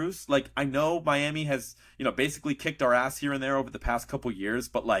Max Strus. Like, I know Miami has, basically kicked our ass here and there over the past couple years,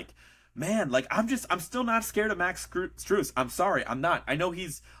 but like, man, like I'm still not scared of Max Strus. I'm sorry, I'm not. I know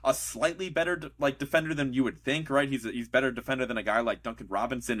he's a slightly better defender than you would think, right? He's better defender than a guy like Duncan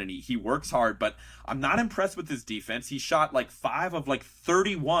Robinson, and he works hard, but I'm not impressed with his defense. He shot like 5 of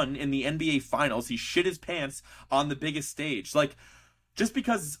 31 in the NBA Finals. He shit his pants on the biggest stage. Like, just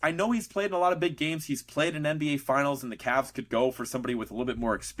because I know he's played in a lot of big games, he's played in NBA Finals, and the Cavs could go for somebody with a little bit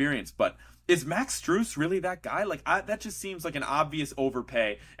more experience, but is Max Strus really that guy? Like, that just seems like an obvious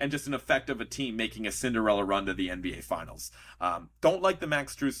overpay and just an effect of a team making a Cinderella run to the NBA Finals. Don't like the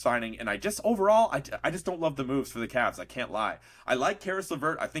Max Strus signing, and I just don't love the moves for the Cavs. I can't lie. I like Karis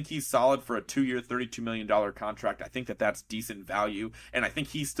LeVert. I think he's solid for a 2-year, $32 million contract. I think that's decent value, and I think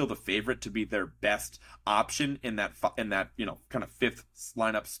he's still the favorite to be their best option in that kind of fifth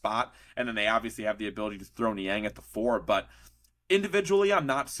lineup spot. And then they obviously have the ability to throw Niang at the 4, but individually, I'm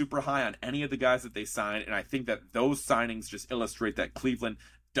not super high on any of the guys that they signed, and I think that those signings just illustrate that Cleveland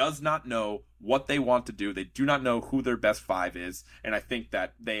does not know what they want to do. They do not know who their best 5 is, and I think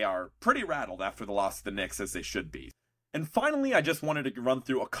that they are pretty rattled after the loss to the Knicks, as they should be. And finally, I just wanted to run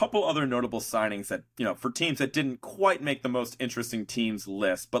through a couple other notable signings that, for teams that didn't quite make the most interesting teams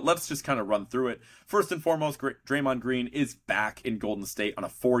list, but let's just kind of run through it. First and foremost, Draymond Green is back in Golden State on a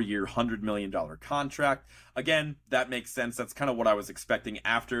 4-year, $100 million contract. Again, that makes sense. That's kind of what I was expecting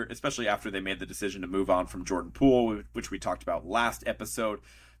especially after they made the decision to move on from Jordan Poole, which we talked about last episode.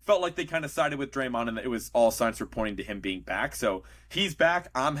 Felt like they kind of sided with Draymond, and it was all signs were pointing to him being back. So he's back.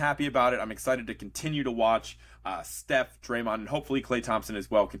 I'm happy about it. I'm excited to continue to watch Steph, Draymond, and hopefully Klay Thompson as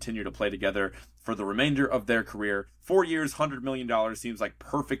well continue to play together for the remainder of their career. 4 years, $100 million seems like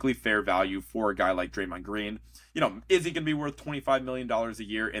perfectly fair value for a guy like Draymond Green. Is he going to be worth $25 million a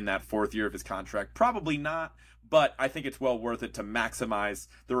year in that 4th year of his contract? Probably not. But I think it's well worth it to maximize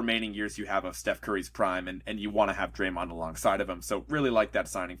the remaining years you have of Steph Curry's prime, and you want to have Draymond alongside of him. So really like that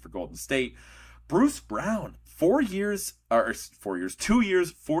signing for Golden State. Bruce Brown, 2 years,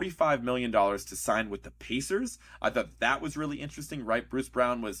 $45 million to sign with the Pacers. I thought that was really interesting, right? Bruce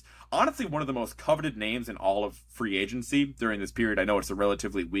Brown was honestly one of the most coveted names in all of free agency during this period. I know it's a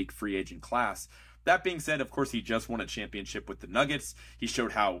relatively weak free agent class. That being said, of course, he just won a championship with the Nuggets. He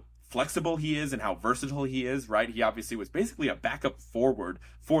showed how flexible he is and how versatile he is, right? He obviously was basically a backup forward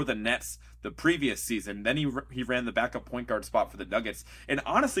for the Nets the previous season. Then he ran the backup point guard spot for the Nuggets, and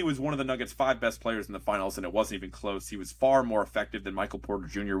honestly was one of the Nuggets' 5 best players in the finals, and it wasn't even close. He was far more effective than Michael Porter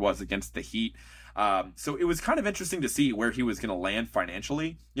Jr. was against the Heat. So it was kind of interesting to see where he was going to land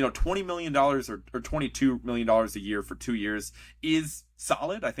financially. $20 million or $22 million a year for 2 years is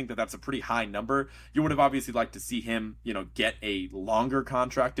solid. I think that's a pretty high number. You would have obviously liked to see him, get a longer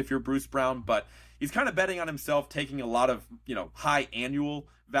contract if you're Bruce Brown, but he's kind of betting on himself, taking a lot of, high annual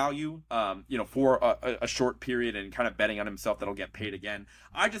value, for a short period, and kind of betting on himself that'll get paid again.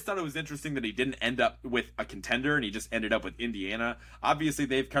 I just thought it was interesting that he didn't end up with a contender and he just ended up with Indiana. Obviously,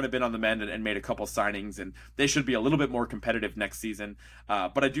 they've kind of been on the mend and made a couple signings, and they should be a little bit more competitive next season.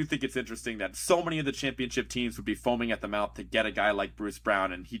 But I do think it's interesting that so many of the championship teams would be foaming at the mouth to get a guy like Bruce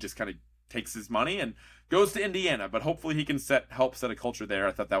Brown, and he just kind of takes his money and goes to Indiana. But hopefully he can help set a culture there.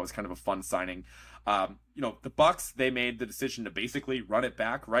 I thought that was kind of a fun signing. The Bucks, they made the decision to basically run it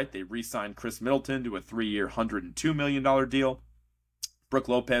back, right? They re-signed Chris Middleton to a 3-year, $102 million deal. Brook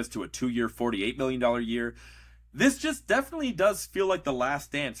Lopez to a 2-year, $48 million year. This just definitely does feel like the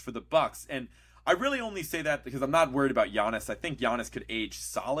last dance for the Bucks. And I really only say that because I'm not worried about Giannis. I think Giannis could age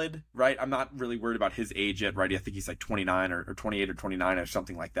solid, right? I'm not really worried about his age yet, right? I think he's like 29 or 28 or 29 or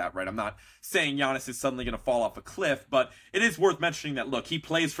something like that, right? I'm not saying Giannis is suddenly going to fall off a cliff, but it is worth mentioning that, look, he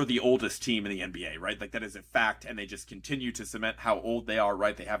plays for the oldest team in the NBA, right? Like, that is a fact, and they just continue to cement how old they are,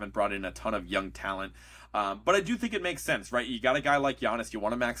 right? They haven't brought in a ton of young talent. But I do think it makes sense, right? You got a guy like Giannis, you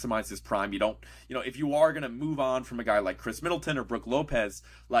want to maximize his prime. You don't, if you are going to move on from a guy like Chris Middleton or Brook Lopez,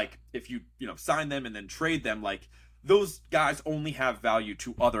 like, if you, sign them and then trade them, like, those guys only have value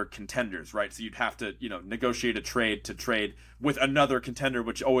to other contenders, right? So you'd have to, negotiate a trade to trade with another contender,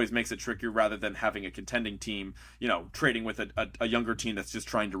 which always makes it trickier rather than having a contending team, trading with a younger team that's just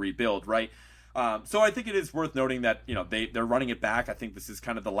trying to rebuild, right? So I think it is worth noting that, they're running it back. I think this is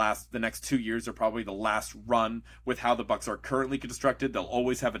kind of the next 2 years are probably the last run with how the Bucks are currently constructed. They'll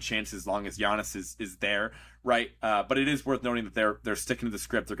always have a chance as long as Giannis is there, right? But it is worth noting that they're sticking to the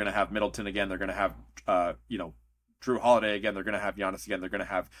script. They're going to have Middleton again. They're going to have, Drew Holiday again. They're going to have Giannis again. They're going to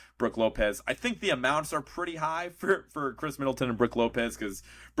have Brook Lopez. I think the amounts are pretty high for Chris Middleton and Brook Lopez, because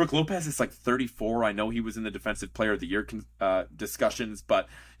Brook Lopez is like 34. I know he was in the Defensive Player of the Year discussions, but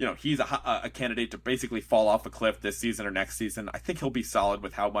he's a candidate to basically fall off a cliff this season or next season. I think he'll be solid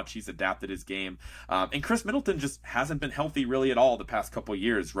with how much he's adapted his game. And Chris Middleton just hasn't been healthy really at all the past couple of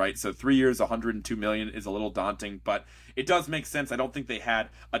years, right? So 3 years, $102 million is a little daunting, but it does make sense. I don't think they had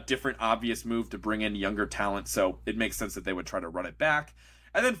a different obvious move to bring in younger talent, so it makes sense that they would try to run it back.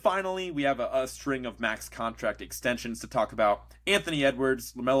 And then finally, we have a string of max contract extensions to talk about. Anthony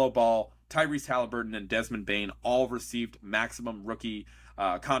Edwards, LaMelo Ball, Tyrese Halliburton, and Desmond Bane all received maximum rookie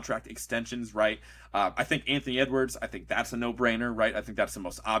contract extensions, right? I think Anthony Edwards, I think that's a no-brainer, right? I think that's the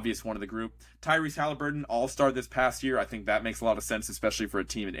most obvious one of the group. Tyrese Halliburton, all-star this past year. I think that makes a lot of sense, especially for a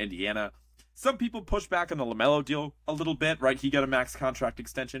team in Indiana. Some people push back on the LaMelo deal a little bit, right? He got a max contract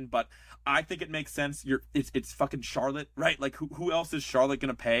extension, but I think it makes sense. It's fucking Charlotte, right? Like, who else is Charlotte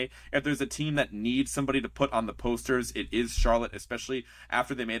going to pay? If there's a team that needs somebody to put on the posters, it is Charlotte, especially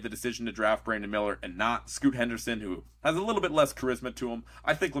after they made the decision to draft Brandon Miller and not Scoot Henderson, who has a little bit less charisma to him.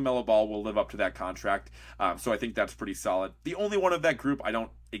 I think LaMelo Ball will live up to that contract, so I think that's pretty solid. The only one of that group I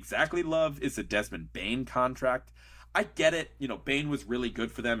don't exactly love is the Desmond Bane contract. I get it. Bane was really good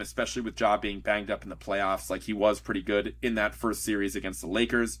for them, especially with Ja being banged up in the playoffs. Like, he was pretty good in that first series against the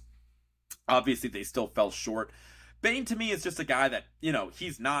Lakers. Obviously, they still fell short. Bane, to me, is just a guy that,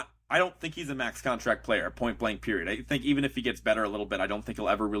 he's not, I don't think he's a max contract player, point blank period. I think even if he gets better a little bit, I don't think he'll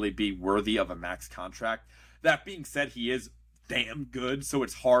ever really be worthy of a max contract. That being said, he is damn good, so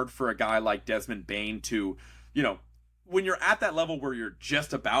it's hard for a guy like Desmond Bane to, when you're at that level where you're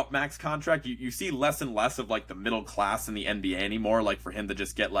just about max contract, you see less and less of like the middle class in the NBA anymore. Like, for him to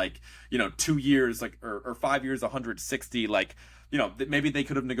just get like, 2 years, like, or 5 years, 160, like, maybe they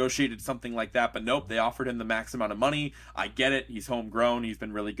could have negotiated something like that, but nope, they offered him the max amount of money. I get it. He's homegrown. He's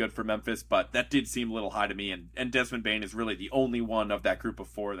been really good for Memphis, but that did seem a little high to me. And Desmond Bane is really the only one of that group of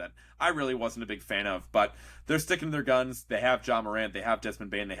 4 that I really wasn't a big fan of, but they're sticking to their guns. They have Ja Morant. They have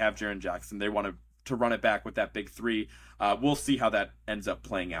Desmond Bane. They have Jaren Jackson. They want to run it back with that big 3. We'll see how that ends up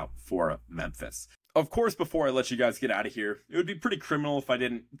playing out for Memphis. Of course, before I let you guys get out of here, it would be pretty criminal if I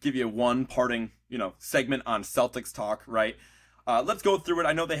didn't give you one parting, segment on Celtics talk, right? Let's go through it.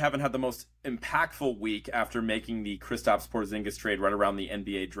 I know they haven't had the most impactful week after making the Kristaps Porzingis trade right around the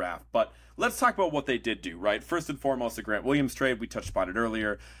NBA draft, but let's talk about what they did do, right? First and foremost, the Grant Williams trade. We touched upon it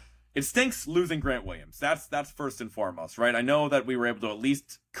earlier. It stinks losing Grant Williams. That's first and foremost, right? I know that we were able to at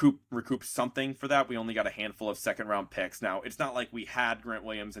least recoup something for that. We only got a handful of second round picks. Now, it's not like we had Grant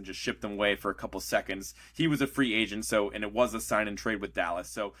Williams and just shipped him away for a couple seconds. He was a free agent, and it was a sign and trade with Dallas.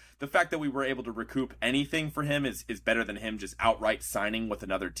 So the fact that we were able to recoup anything for him is better than him just outright signing with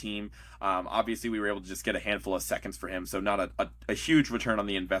another team. Obviously, we were able to just get a handful of seconds for him, so not a huge return on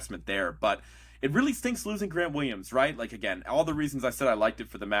the investment there, but it really stinks losing Grant Williams, right? Like, again, all the reasons I said I liked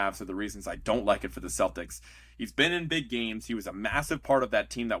it for the Mavs are the reasons I don't like it for the Celtics. He's been in big games. He was a massive part of that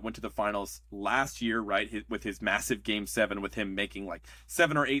team that went to the finals last year, right? With his massive Game 7, with him making like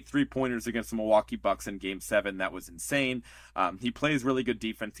 7 or 8 3-pointers against the Milwaukee Bucks in Game 7. That was insane. He plays really good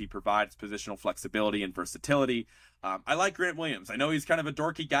defense. He provides positional flexibility and versatility. I like Grant Williams. I know he's kind of a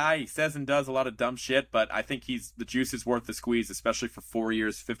dorky guy. He says and does a lot of dumb shit, but I think the juice is worth the squeeze, especially for 4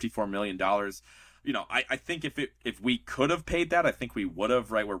 years, $54 million. I think if we could have paid that, I think we would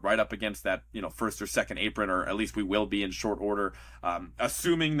have, right? We're right up against that, first or second apron, or at least we will be in short order,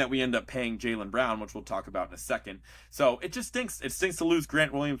 assuming that we end up paying Jaylen Brown, which we'll talk about in a second. So it just stinks. It stinks to lose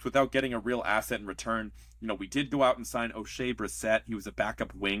Grant Williams without getting a real asset in return. We did go out and sign O'Shea Brissett. He was a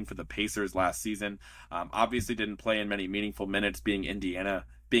backup wing for the Pacers last season. Obviously didn't play in many meaningful minutes, being in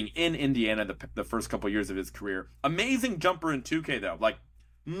Indiana the first couple years of his career. Amazing jumper in 2K though, like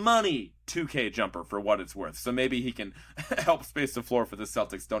money 2K jumper for what it's worth. So maybe he can help space the floor for the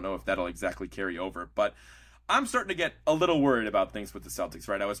Celtics. Don't know if that'll exactly carry over, but I'm starting to get a little worried about things with the Celtics,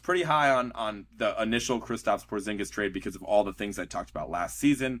 right? I was pretty high on the initial Kristaps Porzingis trade because of all the things I talked about last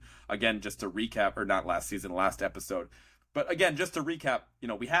season. Again, just to recap, or not last season, last episode. But again, just to recap,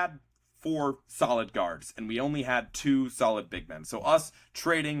 we had 4 solid guards and we only had 2 solid big men. So us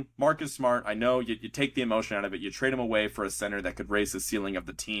trading Marcus Smart, I know you take the emotion out of it. You trade him away for a center that could raise the ceiling of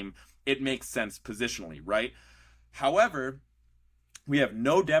the team. It makes sense positionally, right? However, we have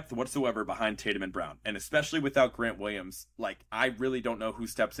no depth whatsoever behind Tatum and Brown. And especially without Grant Williams, I really don't know who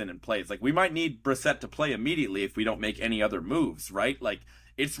steps in and plays. We might need Brissett to play immediately if we don't make any other moves, right?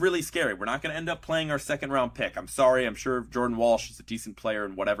 It's really scary. We're not going to end up playing our second round pick. I'm sorry. I'm sure Jordan Walsh is a decent player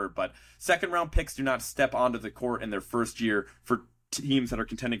and whatever, but second round picks do not step onto the court in their first year for teams that are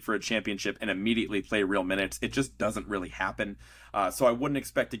contending for a championship and immediately play real minutes. It just doesn't really happen. So I wouldn't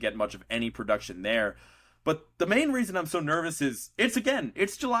expect to get much of any production there. But the main reason I'm so nervous is it's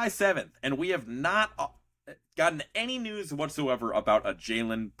July 7th, and we have not gotten any news whatsoever about a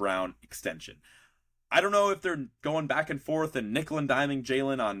Jaylen Brown extension. I don't know if they're going back and forth and nickel and diming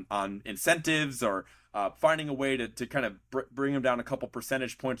Jaylen on incentives or finding a way to kind of bring him down a couple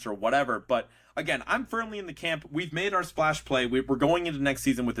percentage points or whatever. But again, I'm firmly in the camp. We've made our splash play. We're going into next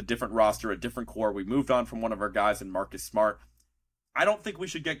season with a different roster, a different core. We moved on from one of our guys in Marcus Smart. I don't think we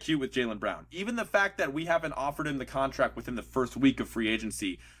should get cute with Jaylen Brown. Even the fact that we haven't offered him the contract within the first week of free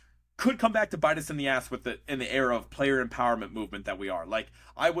agency could come back to bite us in the ass in the era of player empowerment movement that we are.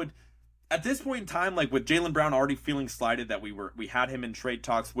 I would, at this point in time, with Jaylen Brown already feeling slighted that we had him in trade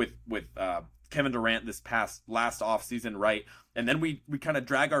talks with Kevin Durant this last offseason, right? And then we kind of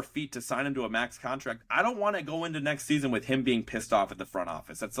drag our feet to sign him to a max contract. I don't want to go into next season with him being pissed off at the front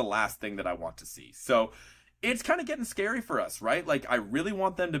office. That's the last thing that I want to see. So it's kind of getting scary for us, right? I really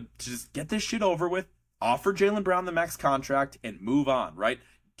want them to just get this shit over with, offer Jaylen Brown the max contract, and move on, right?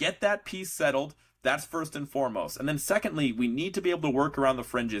 Get that piece settled. That's first and foremost. And then secondly, we need to be able to work around the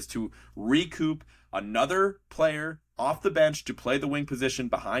fringes to recoup another player off the bench to play the wing position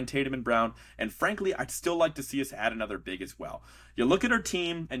behind Tatum and Brown. And frankly, I'd still like to see us add another big as well. You look at our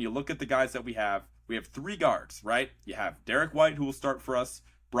team and you look at the guys that we have 3 guards, right? You have Derek White, who will start for us,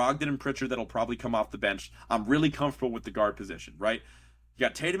 Brogdon and Pritchard that'll probably come off the bench. I'm really comfortable with the guard position, right? You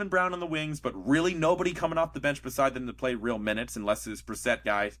got Tatum and Brown on the wings, but really nobody coming off the bench beside them to play real minutes unless this Brissett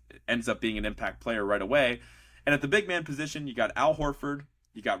guy ends up being an impact player right away. And at the big man position, you got Al Horford,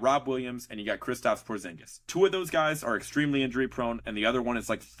 you got Rob Williams, and you got Kristaps Porzingis. 2 of those guys are extremely injury prone, and the other one is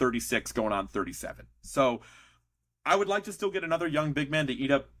 36 going on 37. So I would like to still get another young big man to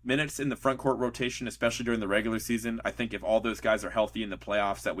eat up minutes in the front court rotation, especially during the regular season. I think if all those guys are healthy in the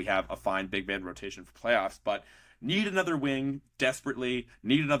playoffs, that we have a fine big man rotation for playoffs. But need another wing desperately,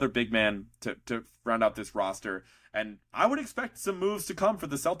 need another big man to round out this roster. And I would expect some moves to come for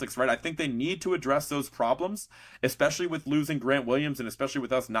the Celtics, right? I think they need to address those problems, especially with losing Grant Williams and especially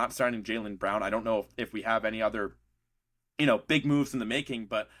with us not signing Jaylen Brown. I don't know if we have any other, big moves in the making,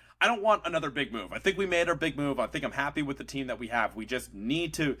 but I don't want another big move. I think we made our big move. I think I'm happy with the team that we have. We just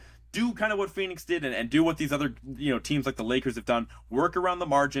need to do kind of what Phoenix did and do what these other teams like the Lakers have done. Work around the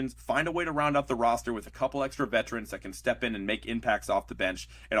margins, find a way to round out the roster with a couple extra veterans that can step in and make impacts off the bench,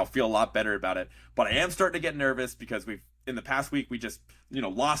 and I'll feel a lot better about it. But I am starting to get nervous because in the past week, we just,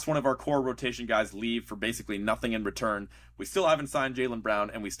 lost one of our core rotation guys, leave for basically nothing in return. We still haven't signed Jaylen Brown,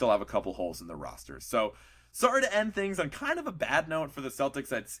 and we still have a couple holes in the roster. So sorry to end things on kind of a bad note for the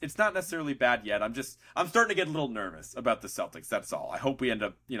Celtics. It's not necessarily bad yet. I'm starting to get a little nervous about the Celtics. That's all. I hope we end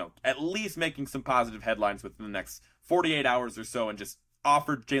up, at least making some positive headlines within the next 48 hours or so and just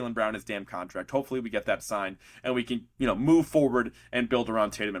offered Jaylen Brown his damn contract. Hopefully we get that signed and we can, move forward and build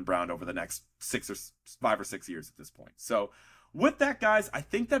around Tatum and Brown over the next 5 or 6 years at this point. So with that, guys, I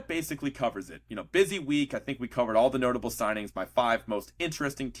think that basically covers it. Busy week. I think we covered all the notable signings, my 5 most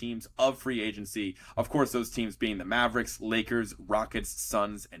interesting teams of free agency. Of course, those teams being the Mavericks, Lakers, Rockets,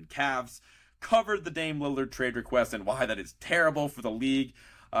 Suns, and Cavs. Covered the Dame Lillard trade request and why that is terrible for the league.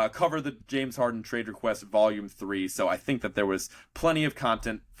 Cover the James Harden trade request volume 3. So I think that there was plenty of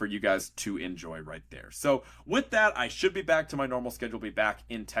content for you guys to enjoy right there. So with that, I should be back to my normal schedule, be back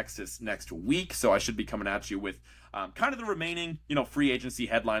in Texas next week. So I should be coming at you with kind of the remaining, free agency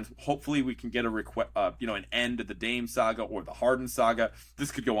headlines. Hopefully we can get an end to the Dame saga or the Harden saga.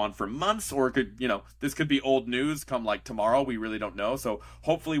 This could go on for months, or it could, this could be old news come like tomorrow. We really don't know. So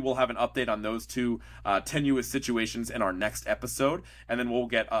hopefully we'll have an update on those two tenuous situations in our next episode. And then we'll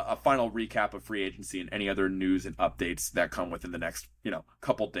get a final recap of free agency and any other news and updates that come within the next,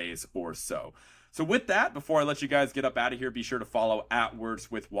 couple days or so. So with that, before I let you guys get up out of here, be sure to follow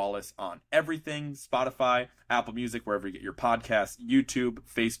 @WordsWithWallace on everything: Spotify, Apple Music, wherever you get your podcasts, YouTube,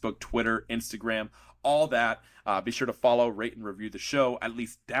 Facebook, Twitter, Instagram, all that. Be sure to follow, rate, and review the show. At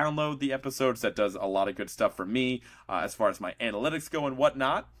least download the episodes. That does a lot of good stuff for me as far as my analytics go and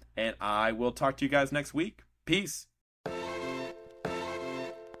whatnot. And I will talk to you guys next week. Peace.